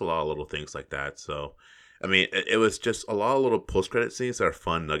 yeah, it's just a lot of little things like that. So, I mean, it was just a lot of little post-credit scenes that are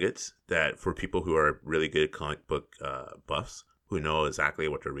fun nuggets that for people who are really good comic book buffs who know exactly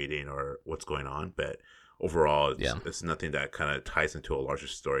what they're reading or what's going on. But overall, it's nothing that kind of ties into a larger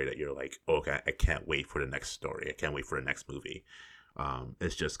story that you're like, oh, okay, I can't wait for the next story. I can't wait for the next movie. It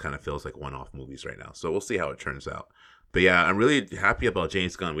just kind of feels like one-off movies right now. So we'll see how it turns out. But yeah, I'm really happy about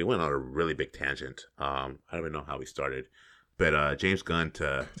James Gunn. We went on a really big tangent. I don't even know how we started. But James Gunn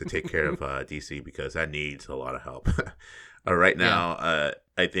to take care of DC, because that needs a lot of help. Right now,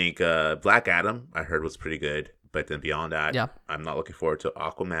 I think Black Adam, I heard, was pretty good. But then beyond that, I'm not looking forward to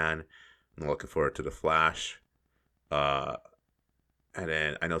Aquaman. I'm not looking forward to The Flash. And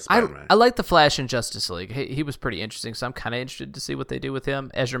then I know Spider-Man. I like The Flash in Justice League. He was pretty interesting, so I'm kind of interested to see what they do with him,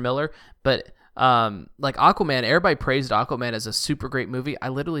 Ezra Miller. But like Aquaman, everybody praised Aquaman as a super great movie. I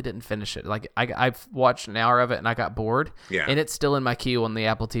literally didn't finish it. Like I've watched an hour of it and I got bored. Yeah. And it's still in my queue on the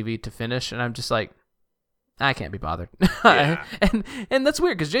Apple TV to finish, and I'm just like, I can't be bothered. Yeah. and that's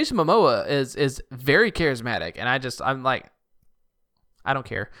weird because Jason Momoa is very charismatic, and I'm like, I don't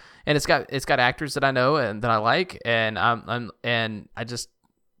care. And it's got actors that I know and that I like, and I just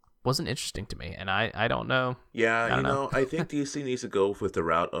wasn't interesting to me, and I don't know. Yeah, you know, I think DC needs to go with the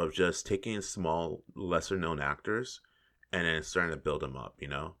route of just taking small, lesser known actors and then starting to build them up. You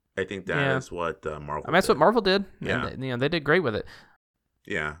know, I think that is what Marvel. I mean, that's what Marvel did. Yeah, and, they did great with it.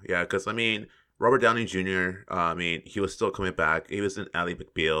 Yeah, because I mean, Robert Downey Jr. I mean, he was still coming back. He was in Ally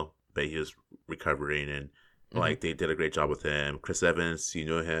McBeal, but he was recovering and. Like they did a great job with him. Chris Evans, you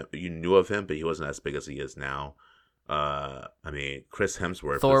knew of him, but he wasn't as big as he is now. I mean, Chris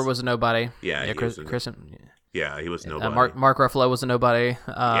Hemsworth. Thor was a nobody. Yeah, Chris. Yeah, he was nobody. Mark Ruffalo was a nobody.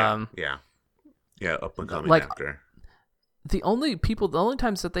 Yeah, up and coming actor. The only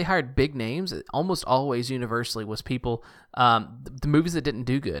times that they hired big names, almost always universally, was people. The movies that didn't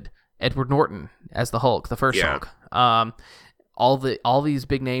do good. Edward Norton as the Hulk, the first Hulk. All these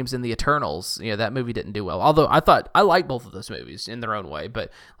big names in the Eternals, that movie didn't do well. Although I like both of those movies in their own way,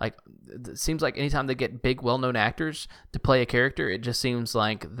 but like it seems like anytime they get big, well-known actors to play a character, it just seems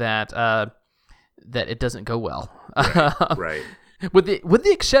like that that it doesn't go well. Right. With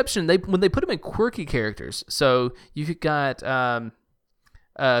the exception, when they put them in quirky characters. So you've got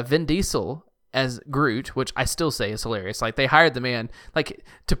Vin Diesel as Groot, which I still say is hilarious. Like they hired the man like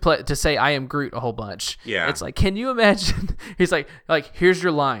to say I am Groot a whole bunch. Yeah. It's like, can you imagine? He's like here's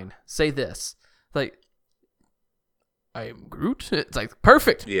your line. Say this. Like I am Groot. It's like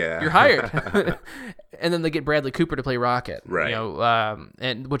perfect. Yeah. You're hired. And then they get Bradley Cooper to play Rocket. Right.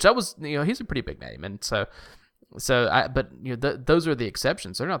 And which that was he's a pretty big name, and those are the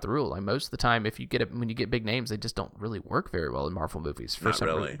exceptions. They're not the rule. Like most of the time, when you get big names, they just don't really work very well in Marvel movies for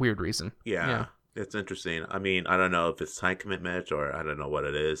some weird reason. Yeah, it's interesting. I mean, I don't know if it's time commitment or I don't know what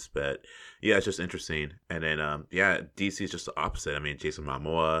it is, but yeah, it's just interesting. And then DC is just the opposite. I mean, Jason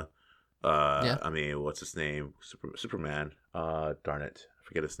Momoa. I mean, what's his name? Superman. Darn it, I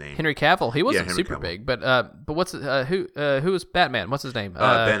forget his name. Henry Cavill. He wasn't super big, but what's who is Batman? What's his name?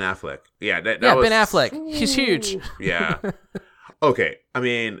 Ben Affleck. Yeah, Ben Affleck. He's huge. Yeah. Okay, I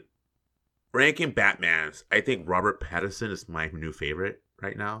mean, ranking Batmans, I think Robert Pattinson is my new favorite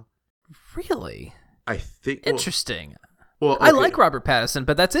right now. Really? I think interesting. Well, okay. I like Robert Pattinson,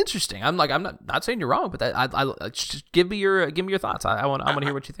 but that's interesting. I'm not saying you're wrong, but I just give me your thoughts. I want to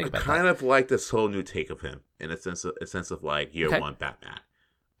hear what you think about that. I kind of like this whole new take of him in a sense of like year one Batman.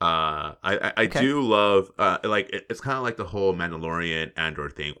 I Okay. do love like it's kind of like the whole Mandalorian Andor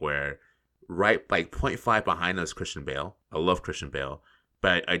thing where right like point five behind us Christian Bale. I love Christian Bale,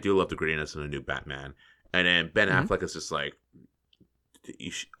 but I do love the grittiness of the new Batman. And then Ben Mhm. Affleck is just like, I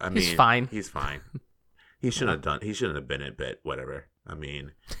He's mean, fine. he's fine. He shouldn't have done. He shouldn't have been in, but whatever. I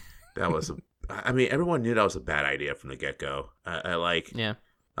mean, that was. I mean, everyone knew that was a bad idea from the get go. I like. Yeah.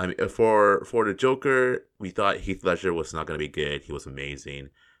 I mean, for the Joker, we thought Heath Ledger was not going to be good. He was amazing.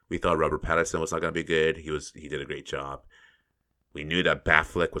 We thought Robert Pattinson was not going to be good. He did a great job. We knew that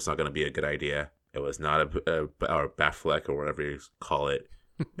Batfleck was not going to be a good idea. It was not or Batfleck or whatever you call it.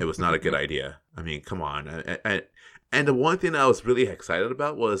 It was not a good idea. I mean, come on. And the one thing that I was really excited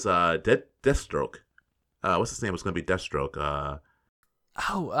about was Deathstroke. What's his name? Was going to be Deathstroke.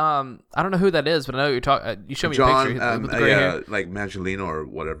 I don't know who that is, but I know you're talking. You showed me a John, picture with the gray hair. like Mangelino or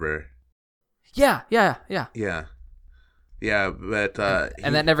whatever. Yeah. Yeah, but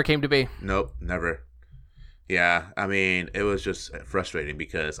And that never came to be. nope, never. Yeah, I mean, it was just frustrating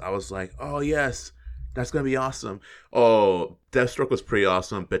because I was like, oh yes, that's gonna be awesome. Oh, Deathstroke was pretty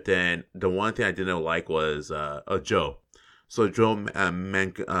awesome, but then the one thing I didn't like was Joe. So Joe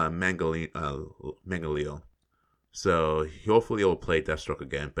Mangaleo. So hopefully he'll play Deathstroke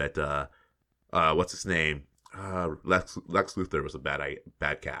again. But what's his name? Lex Luthor was a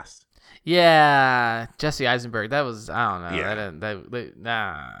bad cast. Yeah, Jesse Eisenberg. That was, I don't know. Yeah.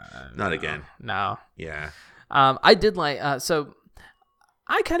 Nah. Not again. No. Yeah. I did like. So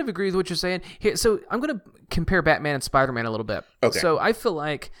I kind of agree with what you're saying here. So I'm going to compare Batman and Spider-Man a little bit. Okay. So I feel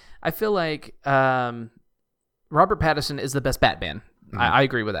like Robert Pattinson is the best Batman. Mhm. I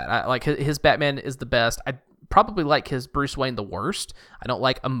agree with that. I like his Batman is the best. I probably like his Bruce Wayne the worst. I don't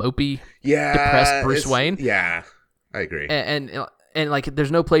like a mopey, Yeah. depressed Bruce Wayne. Yeah, I agree. And like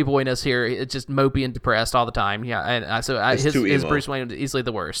there's no playboyness here. It's just mopey and depressed all the time. Yeah, and It's his too emo. Bruce Wayne is easily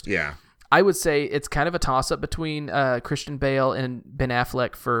the worst. Yeah. I would say it's kind of a toss up between Christian Bale and Ben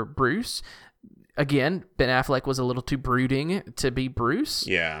Affleck for Bruce. Again, Ben Affleck was a little too brooding to be Bruce.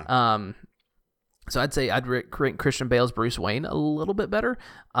 Yeah. So I'd say I'd rank Christian Bale's Bruce Wayne a little bit better.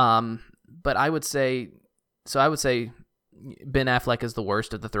 But I would say Ben Affleck is the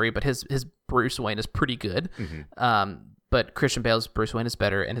worst of the three, but his Bruce Wayne is pretty good. Mhm. But Christian Bale's Bruce Wayne is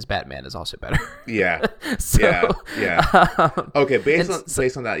better, and his Batman is also better. Yeah. So, Yeah. Okay, based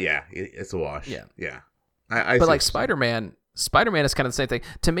and on that, yeah, it's a wash. Yeah. Yeah. I but see like what Spider-Man is kind of the same thing.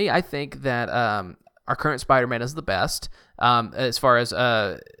 To me, I think that our current Spider-Man is the best as far as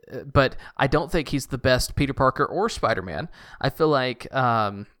but I don't think he's the best Peter Parker or Spider-Man. I feel like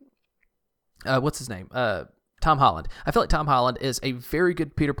what's his name? Tom Holland. I feel like Tom Holland is a very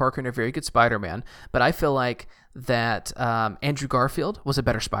good Peter Parker and a very good Spider-Man, but I feel like that Andrew Garfield was a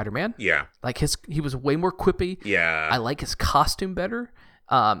better Spider-Man. Yeah. Like he was way more quippy. Yeah. I like his costume better.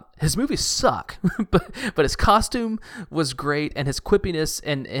 His movies suck, but his costume was great, and his quippiness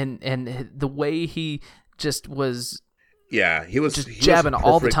and the way he just was Yeah, he was just he jabbing was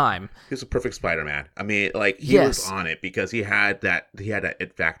all the perfect- time. He was a perfect Spider-Man. I mean, like he Yes. was on it because he had that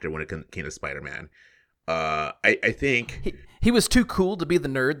it factor when it came to Spider-Man. I think He was too cool to be the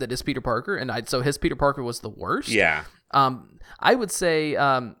nerd that is Peter Parker, and so his Peter Parker was the worst. yeah. I would say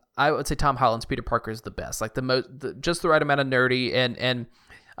Tom Holland's Peter Parker is the best, like just the right amount of nerdy and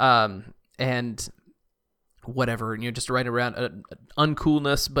whatever, just right around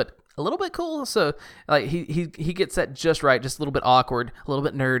uncoolness, but a little bit cool. So like he gets that just right, just a little bit awkward, a little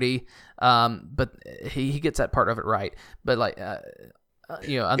bit nerdy, but he gets that part of it right. But like I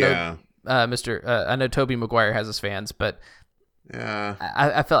know Yeah. I know Tobey Maguire has his fans, but Yeah.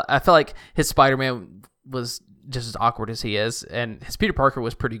 I felt like his Spider-Man was just as awkward as he is, and his Peter Parker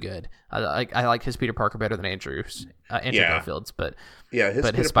was pretty good. I like his Peter Parker better than Andrew Yeah. Garfield's, but Yeah, his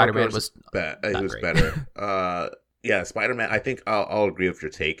Peter Spider-Man Parker was he not was great. better. Yeah, Spider-Man. I think I'll agree with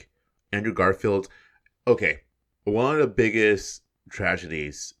your take. Andrew Garfield. Okay, one of the biggest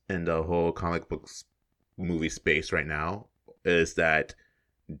tragedies in the whole comic books movie space right now is that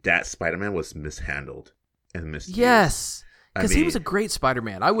Spider-Man was mishandled and misused. Yes, I because he mean, was a great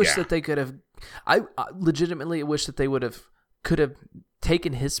Spider-Man. I wish Yeah. that they could have. I legitimately wish that they could have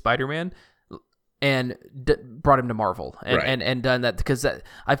taken his Spider-Man and brought him to Marvel and, Right. and done that, because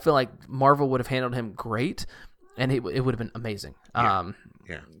I feel like Marvel would have handled him great, and it would have been amazing. Yeah.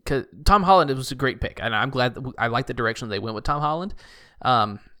 Yeah. Because Tom Holland was a great pick, and I'm glad I like the direction they went with Tom Holland.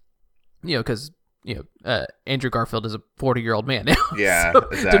 Because Andrew Garfield is a 40-year-old man now. Yeah, So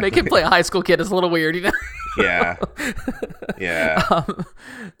exactly. to make him play a high school kid is a little weird, Yeah. Yeah.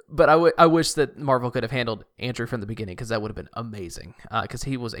 But I wish that Marvel could have handled Andrew from the beginning, because that would have been amazing. Because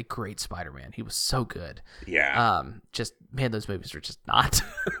he was a great Spider-Man. He was so good. Yeah. Just man, those movies were just not.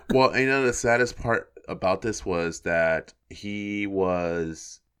 Well, the saddest part about this was that he wanted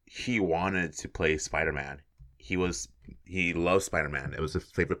to play Spider-Man. He loved Spider-Man. It was his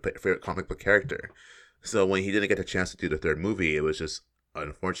favorite comic book character. So when he didn't get the chance to do the third movie, it was just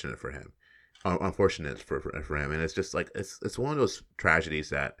unfortunate for him. Unfortunate for him, and it's just like it's one of those tragedies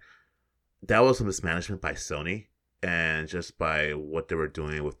that was a mismanagement by Sony, and just by what they were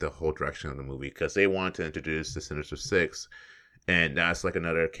doing with the whole direction of the movie, because they wanted to introduce the Sinister Six, and that's like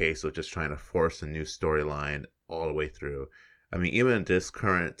another case of just trying to force a new storyline all the way through. I mean, even in this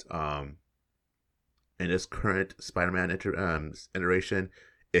current Spider-Man iteration,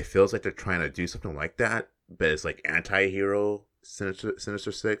 it feels like they're trying to do something like that, but it's like anti-hero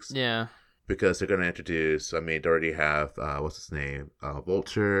Sinister Six. Yeah. Because they're going to introduce, they already have, what's his name?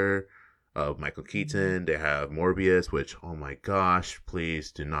 Vulture, Michael Keaton. They have Morbius, which, oh my gosh,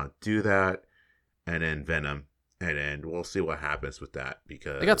 please do not do that. And then Venom. And then we'll see what happens with that,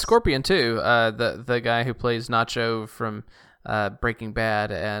 because... They got Scorpion, too. The guy who plays Nacho from Breaking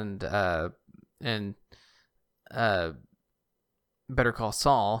Bad and Better Call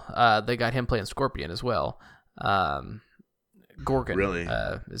Saul. They got him playing Scorpion as well. Gorgon, really,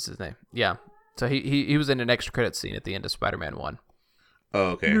 is his name. Yeah, so he was in an extra credit scene at the end of Spider-Man 1. Oh,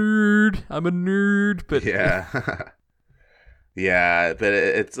 okay. Nerd, I'm a nerd, but yeah, yeah, but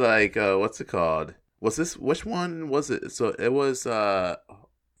it's like, what's it called? Which one was it? So it was Far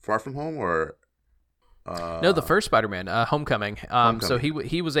From Home, or no, the first Spider-Man, Homecoming. So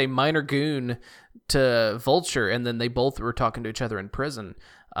he was a minor goon to Vulture, and then they both were talking to each other in prison.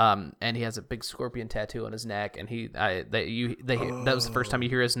 And he has a big scorpion tattoo on his neck, and that was the first time you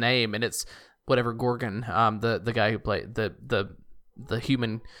hear his name, and it's whatever Gorgon, the guy who played the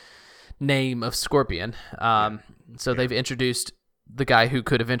human name of Scorpion. They've introduced the guy who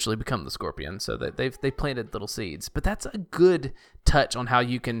could eventually become the Scorpion, so that they planted little seeds. But that's a good touch on how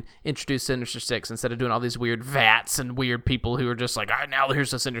you can introduce Sinister Six instead of doing all these weird vats and weird people who are just like, now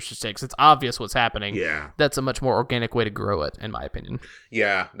here's the Sinister Six. It's obvious what's happening. Yeah, that's a much more organic way to grow it, in my opinion.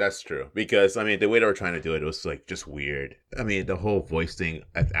 Yeah, that's true. Because the way they were trying to do it was like just weird. The whole voice thing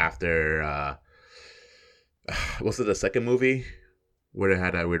after was it the second movie where they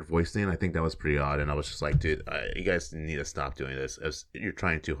had that weird voice thing? I think that was pretty odd, and I was just like, dude, you guys need to stop doing this. You're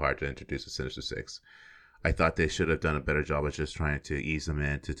trying too hard to introduce the Sinister Six. I thought they should have done a better job of just trying to ease them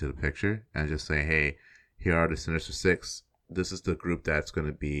into the picture and just say, hey, here are the Sinister Six. This is the group that's going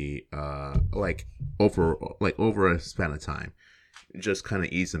to be over a span of time. Just kind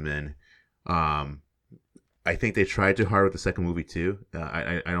of ease them in. I think they tried too hard with the second movie too.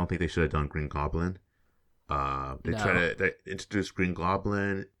 I don't think they should have done Green Goblin. They introduced Green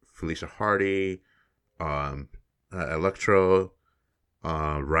Goblin, Felicia Hardy, Electro,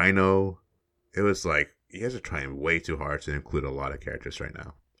 Rhino. It was like, you guys are trying way too hard to include a lot of characters right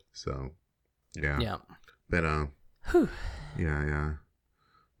now. So, yeah. Yeah. But, Whew. yeah.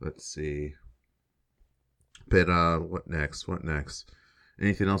 Let's see. But, what next?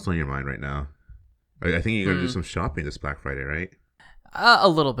 Anything else on your mind right now? I think you're going to do some shopping this Black Friday, right? A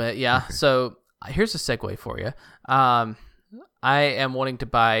little bit, yeah. Okay. So here's a segue for you. I am wanting to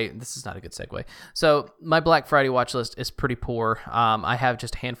buy. This is not a good segue. So my Black Friday watch list is pretty poor. I have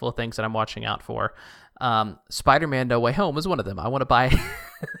just a handful of things that I'm watching out for. Spider-Man: No Way Home is one of them. I want to buy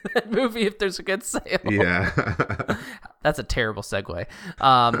that movie if there's a good sale. Yeah. That's a terrible segue.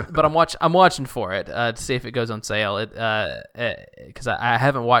 But I'm watching for it to see if it goes on sale. Because I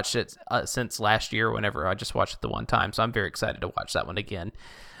haven't watched it since last year. Whenever I just watched it the one time, so I'm very excited to watch that one again.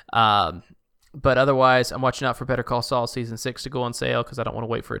 But otherwise, I'm watching out for Better Call Saul Season 6 to go on sale because I don't want to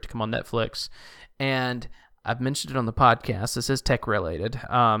wait for it to come on Netflix. And I've mentioned it on the podcast. This is tech related.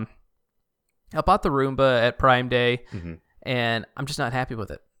 I bought the Roomba at Prime Day, and I'm just not happy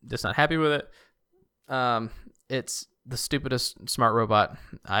with it. Just not happy with it. It's the stupidest smart robot.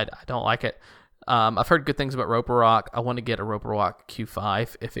 I don't like it. I've heard good things about Roper Rock. I want to get a Roper Rock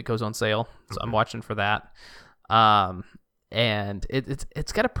Q5 if it goes on sale, so I'm watching for that. And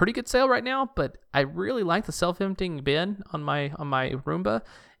it's got a pretty good sale right now, but I really like the self-emptying bin on my Roomba.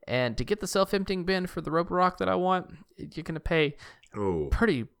 And to get the self-emptying bin for the Roper Rock that I want, you're gonna pay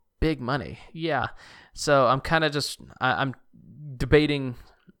pretty big money. Yeah. So I'm kind of I'm debating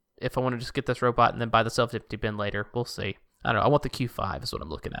if I want to just get this robot and then buy the self-empty bin later. We'll see. I don't know. I want the Q5 is what I'm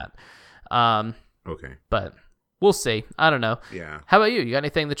looking at. Okay. But we'll see. I don't know. Yeah. How about you? You got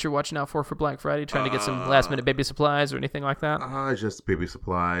anything that you're watching out for Black Friday? Trying to get some last minute baby supplies or anything like that? Just baby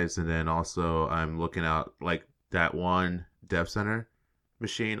supplies, and then also I'm looking out like that one Dev Center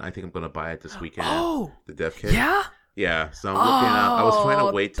machine. I think I'm gonna buy it this weekend. Oh, the Dev Kit. yeah. Yeah. So I'm looking out. I was trying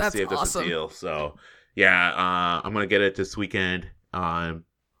to wait to that's see if there's awesome. a deal. So yeah, I'm gonna get it this weekend.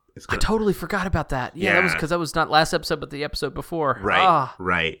 It's I gonna, totally forgot about that. Yeah, that was Yeah. because that was not last episode, but the episode before. Right, Ah,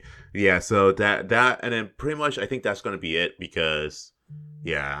 right. Yeah, so that and then pretty much I think that's going to be it because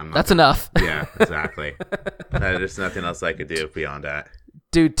I'm not that's enough. Yeah, exactly. There's nothing else I could do beyond that.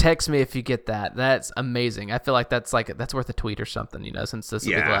 Dude, text me if you get that. That's amazing. I feel like that's worth a tweet or something, since this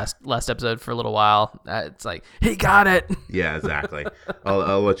will be the last episode for a little while. It's like, he got it. Yeah, exactly.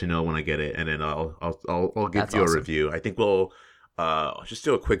 I'll let you know when I get it, and then I'll give That's you awesome. a review. I think we'll just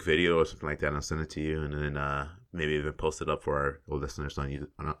do a quick video or something like that and I'll send it to you, and then maybe even post it up for our listeners on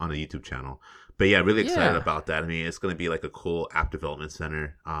a YouTube channel. But yeah, really excited about that. I mean, it's going to be like a cool app development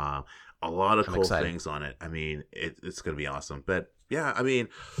center. A lot of cool things on it. I mean, it's going to be awesome. But yeah, I mean,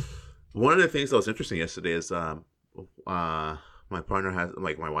 one of the things that was interesting yesterday is my partner has,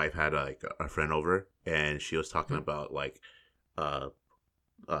 like, my wife had a friend over, and she was talking about like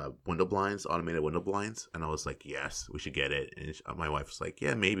window blinds, automated window blinds, and I was like, yes, we should get it. And my wife was like,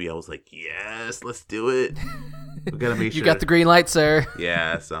 yeah, maybe. I was like, yes, let's do it. We gotta make sure You got the green light, sir.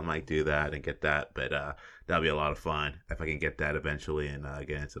 Yeah, so I might do that and get that, but that'll be a lot of fun if I can get that eventually and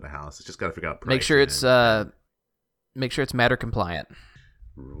get into the house. It's just gotta figure out price. Make sure it's Matter compliant.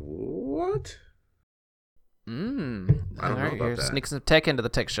 What? I don't all know right, about you're that. sneaking some tech into the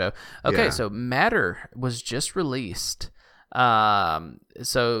tech show. Okay, Yeah. so Matter was just released.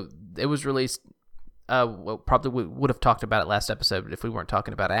 So it was released. Well, probably we would have talked about it last episode if we weren't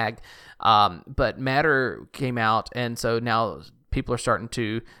talking about ag. But Matter came out, and so now people are starting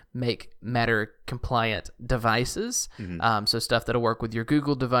to make Matter compliant devices. So stuff that'll work with your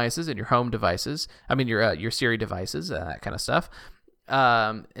Google devices and your home devices. I mean your Siri devices, that kind of stuff.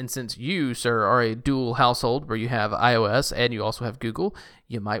 And since you, sir, are a dual household where you have iOS and you also have Google,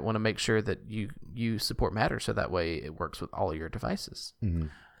 you might want to make sure that you support Matter so that way it works with all of your devices.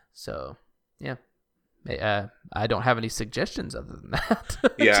 So, yeah. I don't have any suggestions other than that.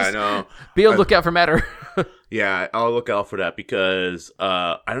 Yeah, Just I know. Be on the lookout for Matter. Yeah, I'll look out for that because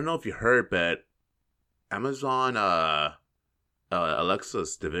I don't know if you heard, but Amazon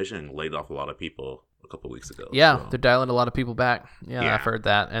Alexa's division laid off a lot of people a couple weeks ago. Yeah, so. they're dialing a lot of people back. Yeah, I've heard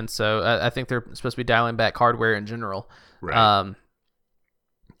that. And so I think they're supposed to be dialing back hardware in general. Right.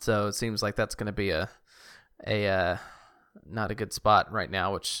 So it seems like that's going to be a not a good spot right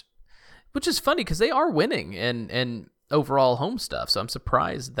now, which is funny because they are winning in overall home stuff. So I'm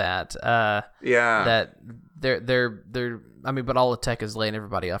surprised that that they're I mean, but all the tech is laying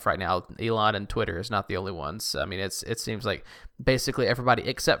everybody off right now. Elon and Twitter is not the only ones. I mean, it seems like basically everybody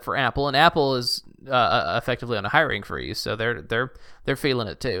except for Apple, and Apple is effectively on a hiring freeze, so they're feeling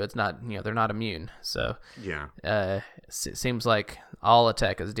it too. It's not, they're not immune. So Yeah. it seems like all the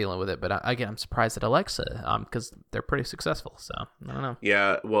tech is dealing with it. But again, I'm surprised at Alexa because they're pretty successful. So I don't know.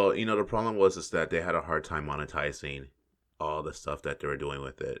 Yeah, well, the problem was that they had a hard time monetizing all the stuff that they were doing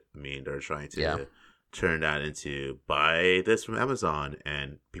with it. I mean, they're trying to turn that into buy this from Amazon,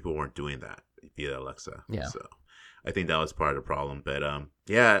 and people weren't doing that via Alexa. Yeah. So I think that was part of the problem. But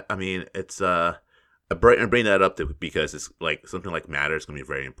yeah, I mean, it's I bring that up because it's like something like Matter is going to be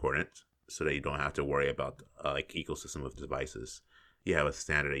very important, so that you don't have to worry about like ecosystem of devices. You have a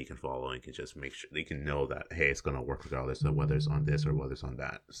standard that you can follow and can just make sure you can know that, hey, it's going to work regardless of whether it's on this or whether it's on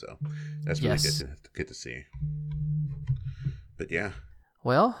that. So that's really good to see. But yeah.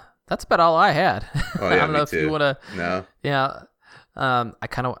 Well, that's about all I had. Oh, I yeah, don't know me if too. you want to. No. Yeah. I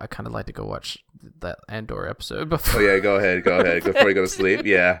kind of like to go watch that Andor episode before. Oh yeah, go ahead before you go to sleep.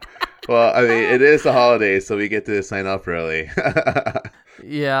 Yeah. Well, I mean, it is the holidays, so we get to sign off early.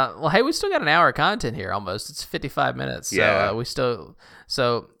 Yeah. Well, hey, we still got an hour of content here almost. It's 55 minutes. So Yeah.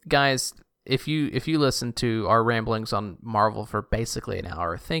 So guys, if you listen to our ramblings on Marvel for basically an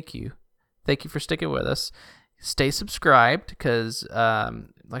hour, thank you. Thank you for sticking with us. Stay subscribed because, like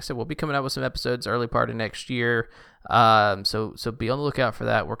I said, we'll be coming out with some episodes early part of next year. So be on the lookout for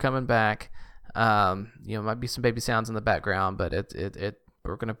that. We're coming back. Might be some baby sounds in the background, but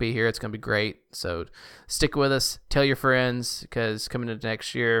we're gonna be here. It's gonna be great. So stick with us. Tell your friends because coming into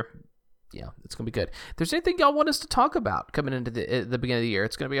next year, it's gonna be good. If there's anything y'all want us to talk about coming into the beginning of the year,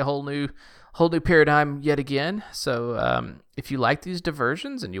 it's gonna be a whole new paradigm yet again. So if you like these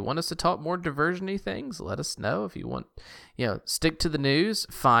diversions and you want us to talk more diversion-y things, let us know. If you want, stick to the news,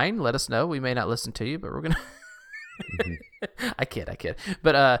 fine. Let us know. We may not listen to you, but we're gonna. I kid.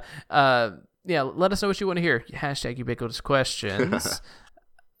 But yeah, let us know what you want to hear. Hashtag ubiquitous questions.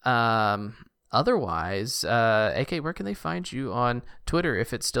 Otherwise, AK, where can they find you on Twitter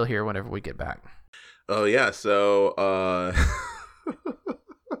if it's still here whenever we get back? Oh yeah, so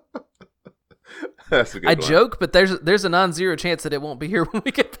that's a good I one. joke, but there's a non-zero chance that it won't be here when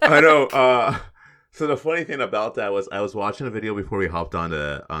we get back. I know. So the funny thing about that was I was watching a video before we hopped onto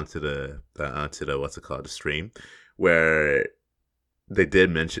the what's it called, the stream, where they did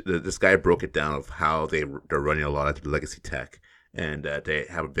mention this guy broke it down of how they're running a lot of legacy tech, and they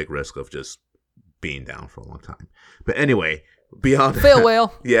have a big risk of just being down for a long time. But anyway, beyond Fail that,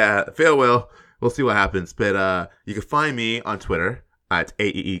 whale. yeah, fail whale. We'll see what happens. But you can find me on Twitter at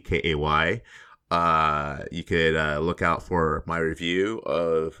AEEKAY. You could look out for my review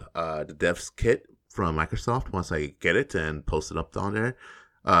of the devs kit from Microsoft once I get it and post it up on there.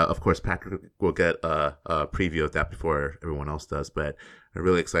 Of course, Patrick will get a preview of that before everyone else does, but I'm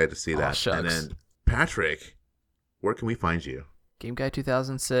really excited to see that. Shucks. And then, Patrick, where can we find you? Game Guy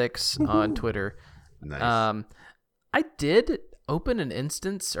 2006 on Twitter. Nice. I did open an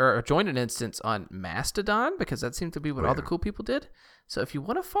instance or join an instance on Mastodon because that seemed to be what all the cool people did. So if you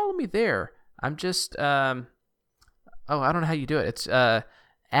want to follow me there, I'm just I don't know how you do it. It's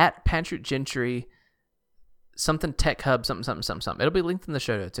at Patrick Gentry, something Tech Hub, something. It'll be linked in the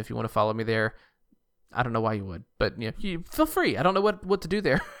show notes if you want to follow me there. I don't know why you would, but you feel free. I don't know what to do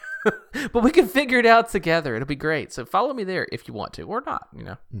there, but we can figure it out together. It'll be great. So follow me there if you want to, or not.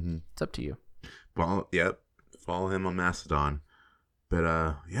 It's up to you. Well, yep. Follow him on Mastodon. But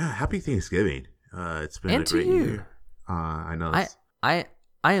yeah, happy Thanksgiving. It's been a great year. I know. I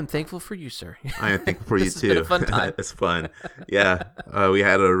am thankful for you, sir. I am thankful for you This has too. been a fun time. It's fun. Yeah, we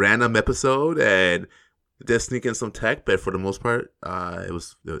had a random episode and did sneak in some tech, but for the most part, it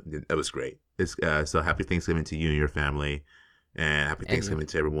was great. It's so happy Thanksgiving to you and your family, and happy Thanksgiving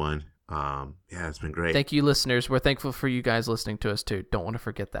to everyone. Yeah, it's been great. Thank you, listeners. We're thankful for you guys listening to us too. Don't want to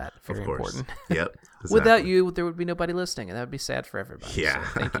forget that. Very of course. important. Yep. Exactly. Without you, there would be nobody listening, and that would be sad for everybody. Yeah.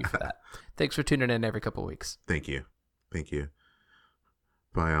 So thank you for that. Thanks for tuning in every couple of weeks. Thank you.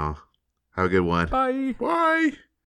 Bye, all. Have a good one. Bye. Bye.